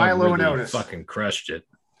 That dog Milo and really Otis. fucking crushed it.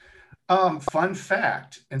 Fun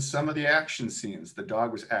fact: in some of the action scenes, the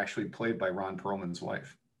dog was actually played by Ron Perlman's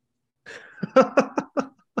wife.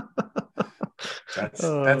 That's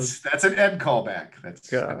an Ed callback.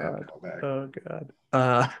 That's an Ed callback. Oh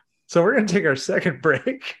God. So we're gonna take our second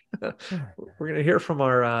break. We're gonna hear from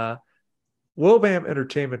our Wobam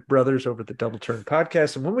Entertainment brothers over the Double Turn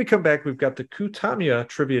podcast, and when we come back, we've got the Kutamia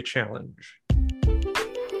Trivia Challenge.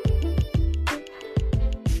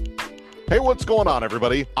 Hey, what's going on,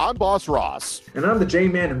 everybody? I'm Boss Ross. And I'm the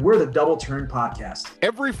J-Man, and we're the Double Turn Podcast.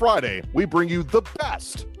 Every Friday, we bring you the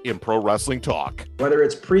best in pro wrestling talk. Whether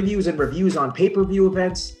it's previews and reviews on pay-per-view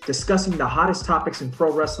events, discussing the hottest topics in pro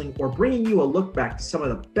wrestling, or bringing you a look back to some of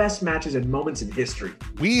the best matches and moments in history.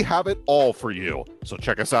 We have it all for you. So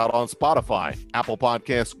check us out on Spotify, Apple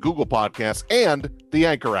Podcasts, Google Podcasts, and the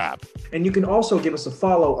Anchor app. And you can also give us a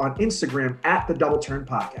follow on Instagram at the Double Turn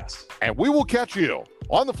Podcast. And we will catch you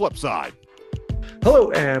on the flip side.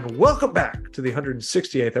 Hello and welcome back to the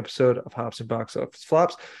 168th episode of Hops and Box Office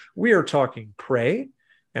Flops. We are talking Prey,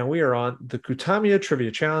 and we are on the Kutamia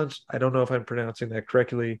Trivia Challenge. I don't know if I'm pronouncing that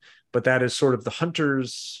correctly, but that is sort of the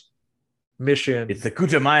hunter's mission. It's the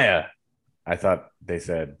Kutamaya. I thought they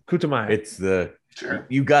said Kutamaya. It's the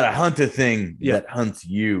you got to hunt a thing that hunts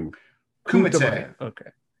you. Kumite. Okay.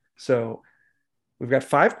 So we've got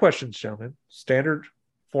 5 questions, gentlemen. Standard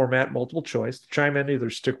format, multiple choice. To chime in, either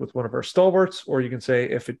stick with one of our stalwarts, or you can say,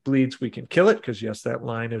 if it bleeds, we can kill it, because yes, that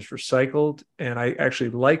line is recycled. And I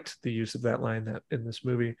actually liked the use of that line that in this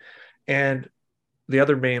movie. And the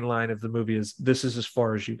other main line of the movie is, this is as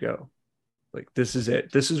far as you go. Like, this is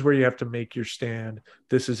it. This is where you have to make your stand.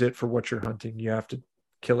 This is it for what you're hunting. You have to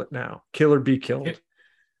kill it now. Kill or be killed.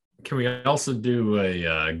 Can we also do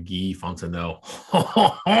a Guy Fontenot?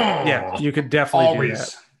 Yeah, you could definitely do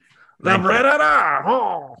that. The Predator!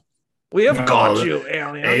 Oh, we have caught you,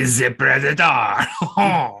 alien. Is the Predator?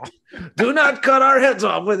 Do not cut our heads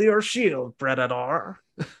off with your shield, Predator.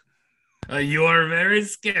 You are very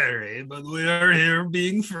scary, but we are here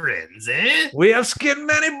being friends, eh? We have skinned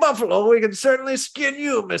many buffalo. We can certainly skin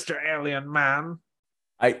you, Mr. Alien Man.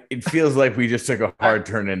 It feels like we just took a hard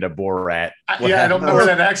turn into Borat. I don't know where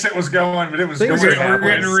that accent was going, but it was going. We're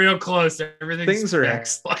getting real close. Things are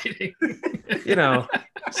backsliding.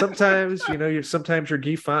 Sometimes sometimes you're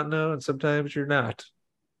Guy Fontenot, and sometimes you're not.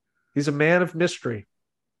 He's a man of mystery.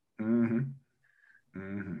 Mm-hmm.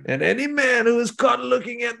 Mm-hmm. And any man who is caught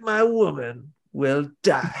looking at my woman will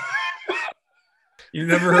die. You've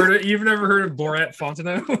never heard of Borat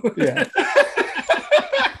Fontenot? Yeah.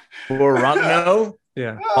 Boratno?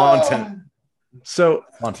 Yeah. So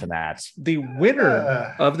Fontenat. The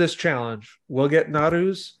winner of this challenge will get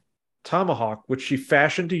Naru's tomahawk, which she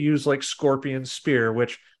fashioned to use like Scorpion's spear,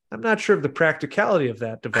 which I'm not sure of the practicality of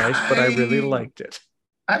that device, but I really liked it.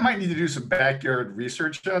 I might need to do some backyard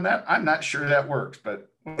research on that. I'm not sure that works, but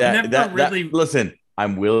listen,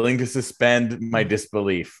 I'm willing to suspend my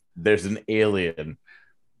disbelief. There's an alien.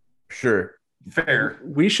 Sure. Fair.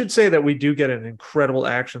 We should say that we do get an incredible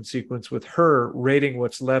action sequence with her raiding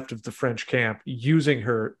what's left of the French camp, using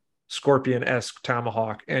her Scorpion-esque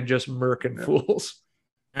tomahawk and just murking fools.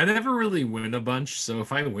 I never really win a bunch, so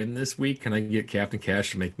if I win this week, can I get Captain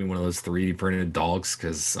Cash to make me one of those 3D printed dogs?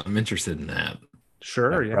 Because I'm interested in that.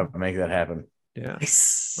 Sure, yeah. Make that happen. Yeah.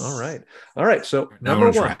 Nice. All right. So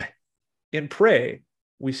number 1, in Prey,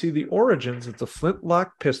 we see the origins of the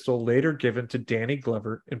flintlock pistol later given to Danny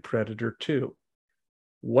Glover in Predator 2.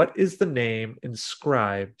 What is the name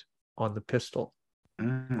inscribed on the pistol?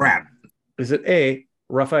 Crap. Is it A,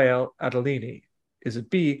 Raphael Adolini? Is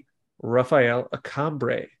it B, Raphael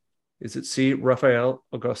Acambre? Is it C, Raphael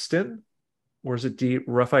Augustin? Or is it D,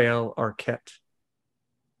 Raphael Arquette?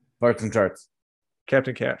 Parts and charts.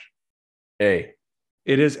 Captain Cash. A.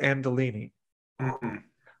 It is Andolini.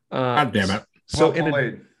 God damn it. So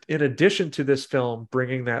in addition to this film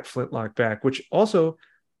bringing that flintlock back, which also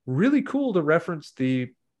really cool to reference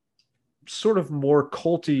the sort of more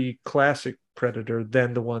culty classic Predator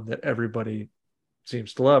than the one that everybody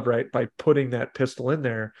seems to love, right? By putting that pistol in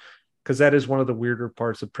there, because that is one of the weirder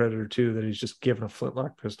parts of Predator 2, that he's just given a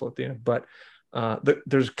flintlock pistol at the end. But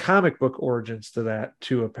there's comic book origins to that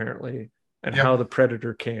too, apparently, and how the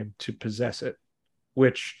Predator came to possess it,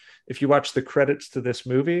 which if you watch the credits to this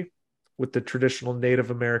movie with the traditional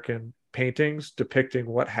Native American paintings depicting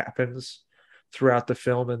what happens throughout the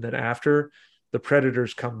film and then after, the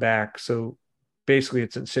Predators come back. So basically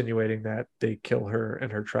it's insinuating that they kill her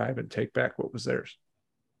and her tribe and take back what was theirs,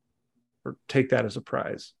 or take that as a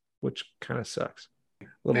prize, which kind of sucks. A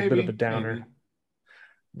little bit of a downer. Maybe.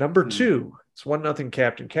 Number 2, it's 1-0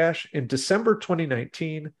 Captain Cash. In December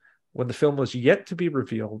 2019, when the film was yet to be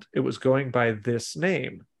revealed, it was going by this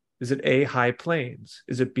name. Is it A, High Plains?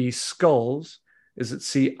 Is it B, Skulls? Is it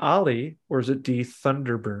C, Ollie? Or is it D,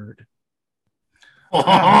 Thunderbird?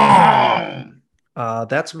 That's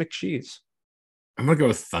McCheese. I'm going to go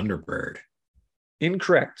with Thunderbird.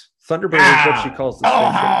 Incorrect. Thunderbird is what she calls the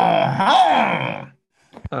spaceship.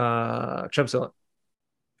 Chumpzilla.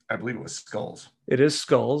 I believe it was Skulls. It is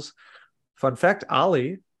Skulls. Fun fact,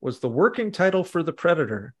 Ollie was the working title for the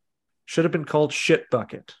Predator. Should have been called Shit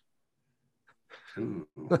Bucket. Ooh.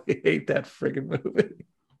 I hate that friggin' movie.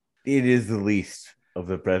 It is the least of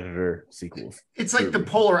the Predator sequels. It's like the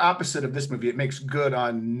polar opposite of this movie. It makes good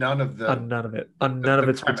on none of the... On none of it. On none of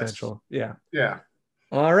its premise. potential. Yeah. Yeah.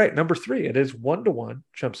 All right. Number 3. It is 1-1.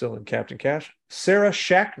 Chumpzilla and Captain Cash. Sarah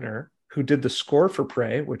Schachner, who did the score for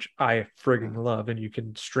Prey, which I friggin' love, and you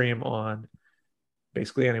can stream on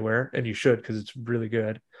basically anywhere, and you should because it's really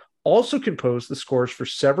good, also composed the scores for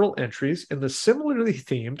several entries in the similarly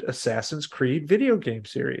themed Assassin's Creed video game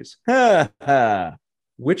series.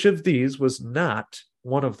 Which of these was not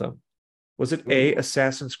one of them? Was it A,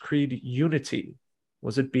 Assassin's Creed Unity?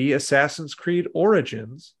 Was it B, Assassin's Creed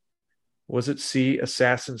Origins? Was it C,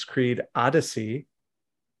 Assassin's Creed Odyssey?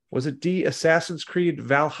 Was it D, Assassin's Creed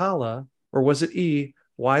Valhalla? Or was it E,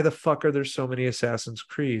 why the fuck are there so many Assassin's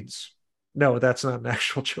Creeds? No, that's not an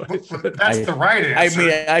actual choice. That's the right answer. I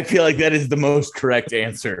mean, I feel like that is the most correct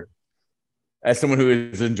answer. As someone who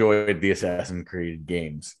has enjoyed the Assassin's Creed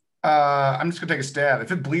games. I'm just going to take a stab.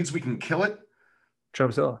 If it bleeds, we can kill it.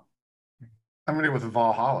 Chumpzilla. I'm going to go with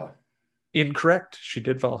Valhalla. Incorrect. She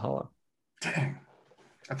did Valhalla. Dang.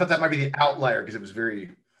 I thought that might be the outlier because it was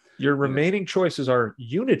very... Your remaining choices are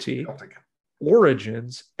Unity, I'll take it.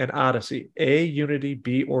 Origins, and Odyssey. A, Unity,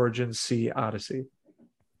 B, Origins, C, Odyssey.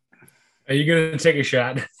 Are you going to take a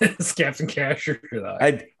shot as Captain Cash or should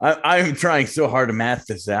I? I'm trying so hard to math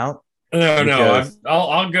this out. No.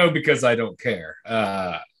 I'll go because I don't care.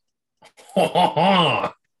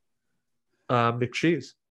 McCheese.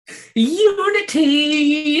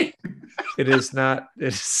 Unity. It is not.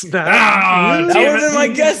 It's not. That wasn't my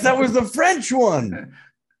guess. That was the French one.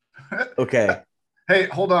 Okay. Hey,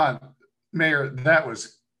 hold on, Mayor. That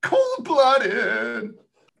was cold-blooded.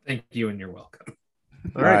 Thank you, and you're welcome.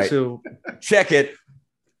 All right, so check it.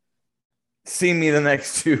 See me the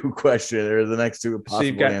next two questions or the next two possible so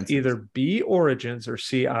you've got answers. either B, Origins, or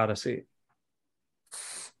C, Odyssey.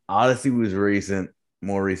 Odyssey was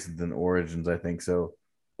more recent than Origins, I think. So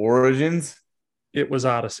Origins? It was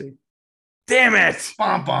Odyssey. Damn it!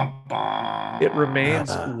 Bum, bum, bum. It remains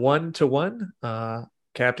 1-1.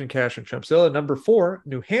 Captain Cash and Chumpzilla. Number 4,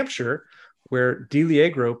 New Hampshire, where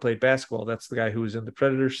DeLiegro played basketball. That's the guy who was in the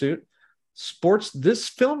Predator suit. Sports this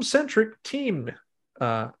film-centric team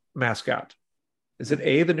mascot. Is it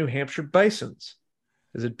A, the New Hampshire Bisons?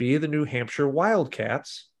 Is it B, the New Hampshire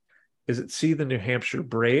Wildcats? Is it C, the New Hampshire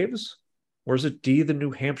Braves? Or is it D, the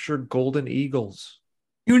New Hampshire Golden Eagles?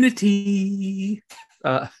 Unity.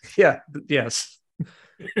 Yes.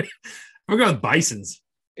 I'm going with Bisons.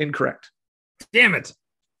 Incorrect. Damn it.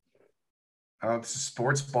 Oh, it's a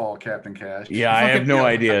sports ball, Captain Cash. Yeah, I have no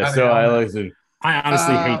idea. So I listen. I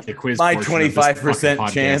honestly hate the quiz. My portion of this 25%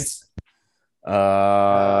 fucking chance.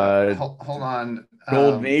 Hold on.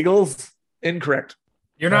 Golden Eagles? Incorrect.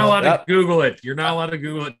 You're not allowed to Google it. You're not allowed to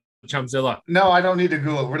Google it, Chumpzilla. No, I don't need to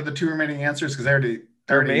Google it. What are the two remaining answers? Because The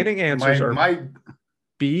remaining answers are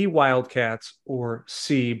B, Wildcats, or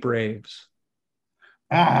C, Braves.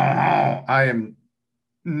 I am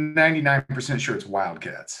 99% sure it's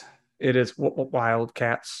Wildcats. It is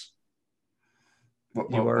Wildcats.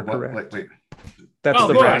 You are correct. Wait. That's Wild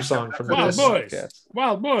the Boys. rap song from the Wild Boys. Wildcats.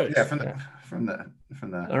 Wild Boys. Yeah, from the.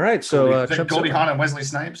 All right, so Goldie Hawn and Wesley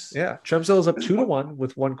Snipes. Yeah, Chumpzilla's up 2-1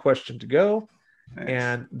 with one question to go. Nice.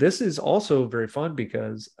 And this is also very fun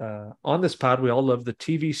because on this pod, we all love the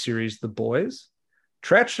TV series The Boys.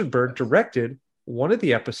 Trachtenberg directed one of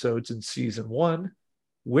the episodes in season 1.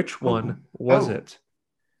 Which one was it?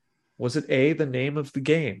 Was it A, the name of the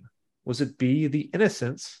game? Was it B, the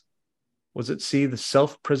Innocents? Was it C, the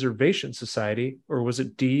Self-Preservation Society? Or was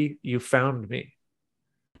it D, You Found Me?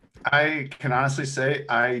 I can honestly say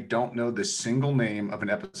I don't know the single name of an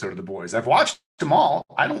episode of The Boys. I've watched them all.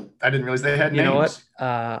 I didn't realize they had names. You know what?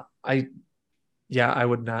 I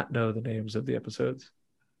would not know the names of the episodes,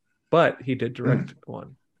 but he did direct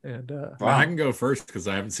one. And I can go first because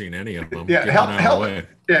I haven't seen any of them. Yeah, Get help, one out of help. the way.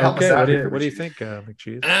 Yeah, help us okay, out what do you here, think,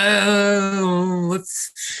 McCheese?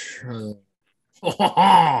 Let's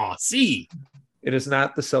see. It is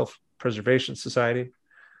not the Self-Preservation Society.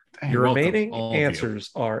 Dang, Your welcome, remaining all of you. answers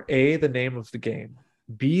are A, the name of the game,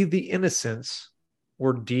 B, the innocence,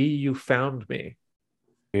 or D, you found me.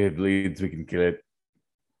 It bleeds, we can kill it.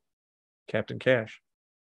 Captain Cash.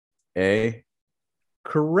 A.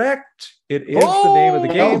 Correct. It is the name of the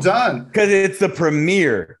Well game. done. Because it's the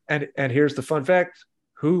premiere. And here's the fun fact.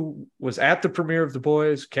 Who was at the premiere of The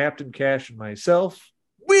Boys? Captain Cash and myself.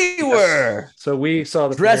 We were So we saw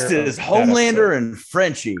the dressed premiere as of that Homelander episode. and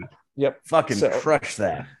Frenchie. Yep. Fucking So- crush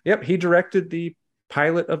that. Yep. He directed the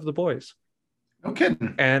pilot of The Boys. No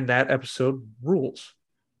kidding. And that episode rules.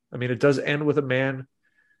 I mean, it does end with a man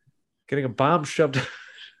getting a bomb shoved up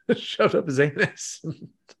his anus.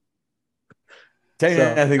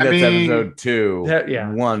 Technically, So, I think I that's mean, episode 2.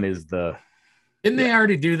 yeah. 1 is the. Didn't they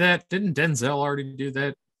already do that? Didn't Denzel already do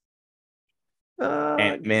that?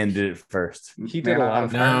 Ant-Man did it first. He did a Man lot on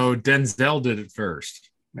of Fire. No, Denzel did it first.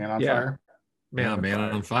 Man on Yeah. Fire. Man on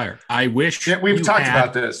Fire. on Fire. I wish Yeah, we've you talked had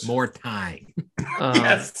about this. more time.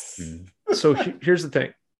 Yes. So here's the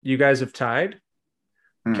thing. You guys have tied.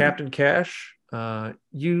 Hmm. Captain Cash,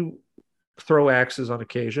 you throw axes on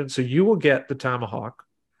occasion, so you will get the tomahawk.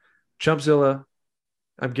 Chumpzilla,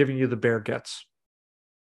 I'm giving you the bear guts.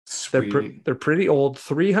 Sweet. They're pretty old,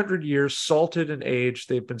 300 years, salted and aged.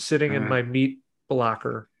 They've been sitting in my meat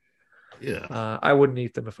locker. Yeah. I wouldn't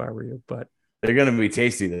eat them if I were you, but They're going to be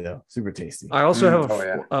tasty, though. Super tasty. I also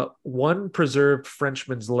have Oh, one preserved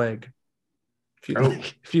Frenchman's leg. If you'd, Oh,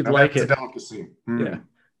 if you'd now like that's it. a delicacy. Mm. Yeah.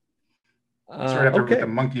 It's right after with Okay. the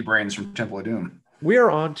monkey brains from Temple of Doom. We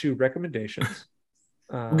are on to recommendations.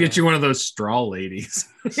 We'll get you one of those straw ladies.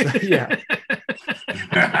 Yeah.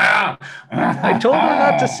 I told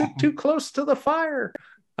her not to sit too close to the fire.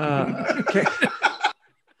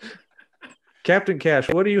 Captain Cash,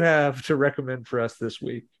 what do you have to recommend for us this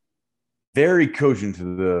week? Very cogent to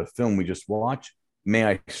the film we just watched. May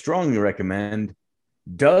I strongly recommend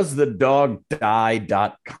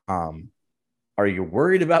DoesTheDogDie.com. Are you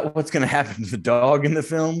worried about what's going to happen to the dog in the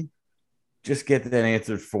film? Just get that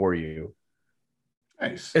answered for you.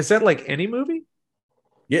 Nice. Is that like any movie?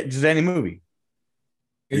 Yeah, just any movie.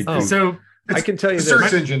 So I can tell you The this.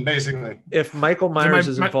 search engine, basically. If Michael Myers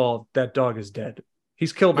is my- involved, that dog is dead.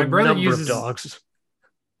 He's killed My a brother number uses- of dogs.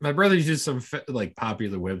 my brother uses some like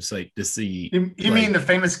popular website to see. You like, mean the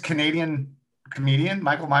famous Canadian comedian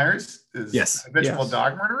Michael Myers is Yes. a habitual Yes.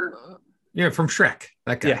 dog murderer? Yeah, from Shrek.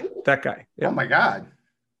 That guy. Yeah, that guy. Yeah. Oh my God.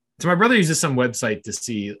 So my brother uses some website to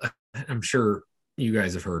see. I'm sure you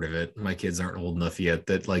guys have heard of it. My kids aren't old enough yet.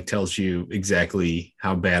 That like tells you exactly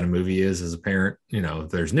how bad a movie is as a parent. You know, if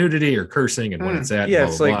there's nudity or cursing and when it's at. Yeah, blah,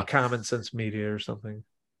 it's blah, like blah. Common Sense Media or something.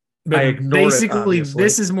 But I ignored it, basically, obviously.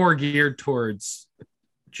 this is more geared towards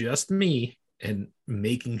just me and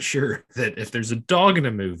making sure that if there's a dog in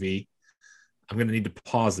a movie, I'm going to need to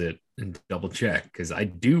pause it and double check because I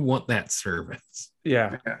do want that service.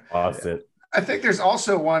 Yeah. Lost it. I think there's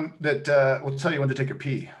also one that will tell you when to take a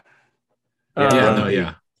pee.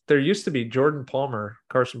 Yeah. There used to be Jordan Palmer,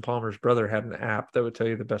 Carson Palmer's brother, had an app that would tell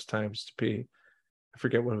you the best times to pee. I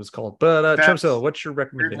forget what it was called. But That's Chumpzilla, what's your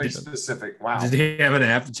Weirdly recommendation? specific. Wow. Did he have an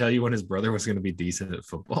app to tell you when his brother was going to be decent at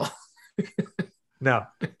football? No,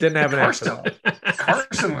 didn't have an app for Carson, that.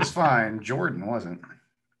 Carson was fine. Jordan wasn't.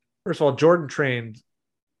 First of all, Jordan trained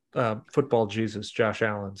football Jesus, Josh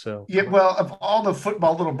Allen. So Yeah, well, of all the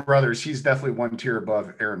football little brothers, he's definitely one tier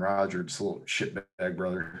above Aaron Rodgers, little shitbag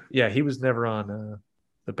brother. yeah, he was never on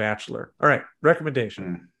The Bachelor. All right,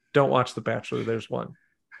 recommendation. Don't watch The Bachelor. There's one.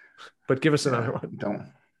 But give us another one. Don't.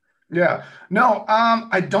 Yeah. No,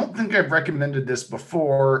 I don't think I've recommended this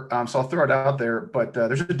before, so I'll throw it out there. But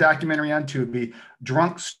there's a documentary on Tubi,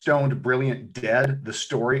 Drunk, Stoned, Brilliant, Dead, the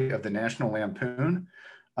story of the National Lampoon.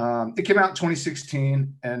 It came out in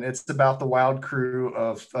 2016, and it's about the wild crew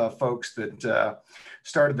of folks that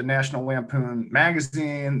started the National Lampoon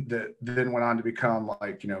magazine that then went on to become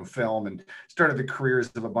like, film and started the careers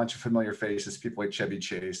of a bunch of familiar faces, people like Chevy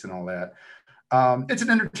Chase and all that. It's an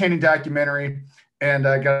entertaining documentary, and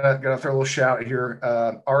I gotta throw a little shout here.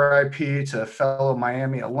 RIP to fellow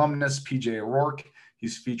Miami alumnus PJ O'Rourke.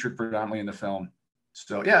 He's featured predominantly in the film.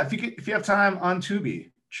 So yeah, if you have time on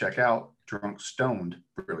Tubi, check out Drunk, Stoned,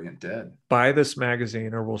 Brilliant, Dead. Buy this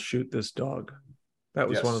magazine or we'll shoot this dog. That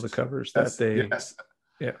was one of the covers that they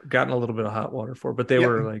gotten a little bit of hot water for, but they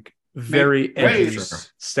were like very edgy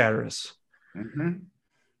status. Mm-hmm.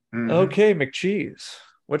 Mm-hmm. Okay, McCheese,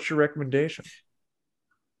 what's your recommendation?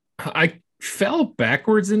 I fell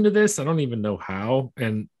backwards into this. I don't even know how.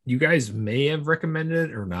 And you guys may have recommended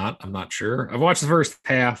it or not. I'm not sure. I've watched the first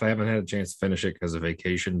half. I haven't had a chance to finish it because of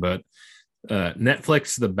vacation, but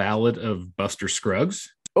Netflix, The Ballad of Buster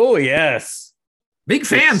Scruggs. Oh, yes. Big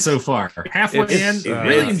fan so far. Halfway in,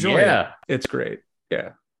 really enjoy it. It's great.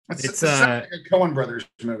 Yeah. It's a Coen Brothers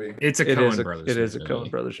movie. It's a Coen Brothers movie. It is a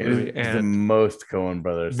Coen Brothers movie. It's the most Coen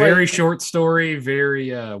Brothers. Very short story,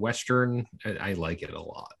 very Western. I like it a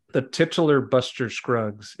lot. The titular Buster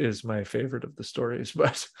Scruggs is my favorite of the stories,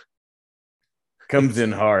 but comes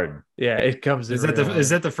in hard. Yeah, it comes in. Is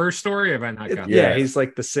that the first story? Have I not got Yeah, he's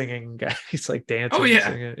like the singing guy. He's like dancing. Oh, yeah.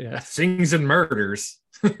 Singing. Yeah. Sings and murders.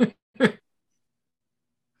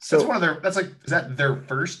 So that's one of their. That's like, is that their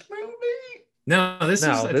first movie? No, this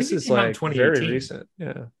is like very recent.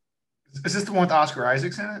 Yeah. Is this the one with Oscar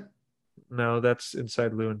Isaacs in it? No, that's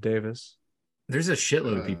Inside Llewyn Davis. There's a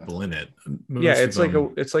shitload of people in it. Yeah, it's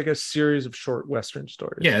like a series of short Western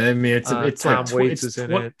stories. Yeah, I mean it's Tom Waits is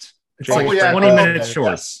in it. It's like 20 minutes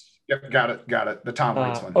short. Yep, got it. The Tom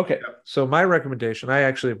Waits one. Okay, yep. So my recommendation, I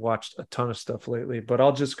actually have watched a ton of stuff lately, but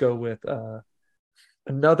I'll just go with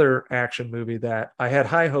another action movie that I had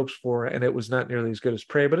high hopes for, and it was not nearly as good as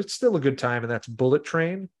Prey, but it's still a good time, and that's Bullet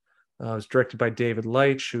Train. It was directed by David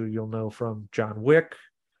Leitch, who you'll know from John Wick,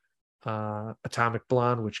 Atomic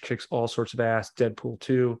Blonde, which kicks all sorts of ass, Deadpool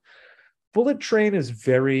 2. Bullet Train is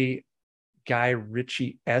very Guy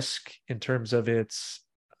Ritchie-esque in terms of its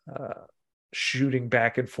shooting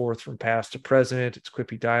back and forth from past to present. It's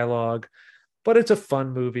quippy dialogue, but it's a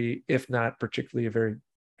fun movie, if not particularly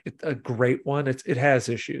a great one. It has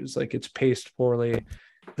issues, like it's paced poorly.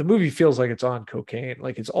 The movie feels like it's on cocaine,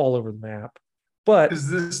 like it's all over the map. But is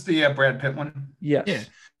this the Brad Pitt one? Yes. Yeah.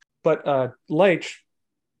 But Leitch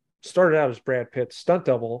started out as Brad Pitt's stunt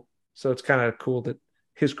double, so it's kind of cool that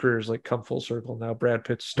his career is like come full circle. Now Brad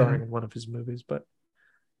Pitt's starring in one of his movies. But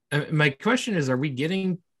my question is, are we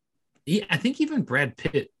getting, I think even Brad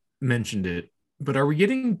Pitt mentioned it, but are we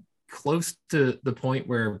getting close to the point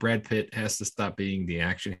where Brad Pitt has to stop being the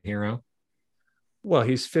action hero? Well,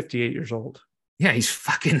 he's 58 years old. Yeah, he's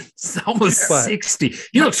fucking almost 60.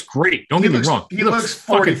 He looks great. Don't get me wrong. He looks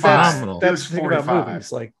 45. That's the thing about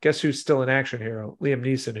movies. Like, guess who's still an action hero? Liam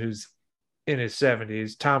Neeson, who's in his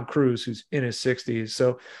 70s. Tom Cruise, who's in his 60s.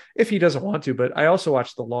 So if he doesn't want to, but I also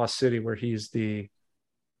watched The Lost City, where he's the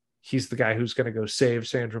guy who's going to go save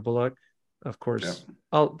Sandra Bullock. Of course,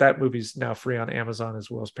 that movie's now free on Amazon as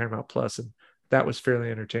well as Paramount Plus, and that was fairly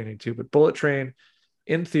entertaining too. But Bullet Train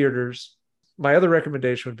in theaters. My other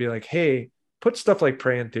recommendation would be like, hey, put stuff like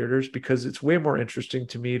Prey in theaters, because it's way more interesting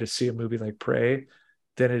to me to see a movie like Prey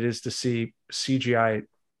than it is to see CGI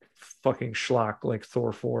fucking schlock like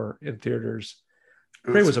Thor 4 in theaters.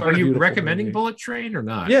 Prey was Are you recommending movie. Bullet Train or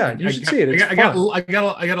not? Yeah, you should see it. I got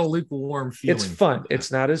a lukewarm feeling. It's fun.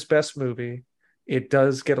 It's not his best movie. It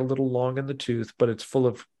does get a little long in the tooth, but it's full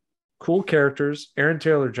of cool characters. Aaron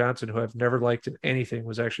Taylor Johnson, who I've never liked in anything,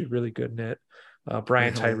 was actually really good in it.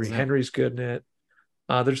 Brian Tyree Henry's good in it.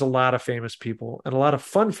 There's a lot of famous people, and a lot of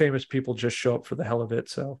fun famous people just show up for the hell of it.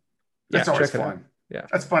 So that's always fun. Out. Yeah,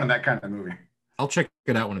 that's fun in that kind of movie. I'll check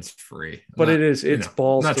it out when it's free. But it's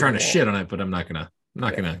balls. I'm not trying to shit on it, but I'm not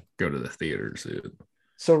gonna go to the theaters.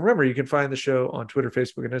 So remember, you can find the show on Twitter,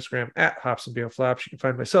 Facebook, and Instagram at Hops and BO Flops. You can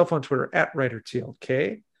find myself on Twitter at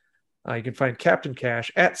WriterTLK. You can find Captain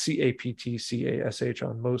Cash at CaptCash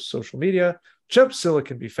on most social media. Chumpzilla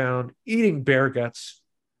can be found eating bear guts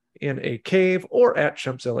in a cave, or at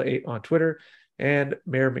Chumpzilla8 on Twitter. And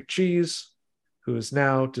Mayor McCheese, who has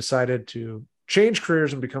now decided to change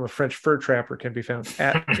careers and become a French fur trapper, can be found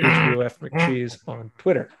at HBOF McCheese on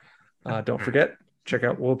Twitter. Don't forget, check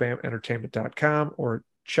out WOBAMentertainment.com, or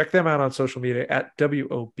check them out on social media at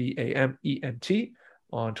WOBAMENT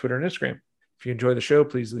on Twitter and Instagram. If you enjoy the show,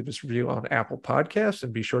 please leave us a review on Apple Podcasts,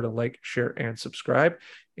 and be sure to like, share, and subscribe,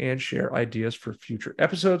 and share ideas for future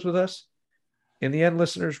episodes with us. In the end,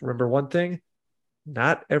 listeners, remember one thing: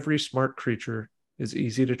 not every smart creature is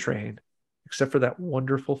easy to train, except for that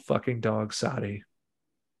wonderful fucking dog, Sadi.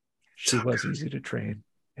 She was easy to train,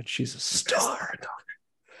 and she's a star.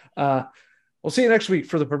 We'll see you next week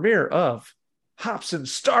for the premiere of Hops and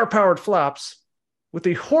Star-Powered Flops with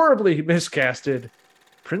the horribly miscasted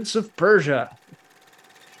Prince of Persia.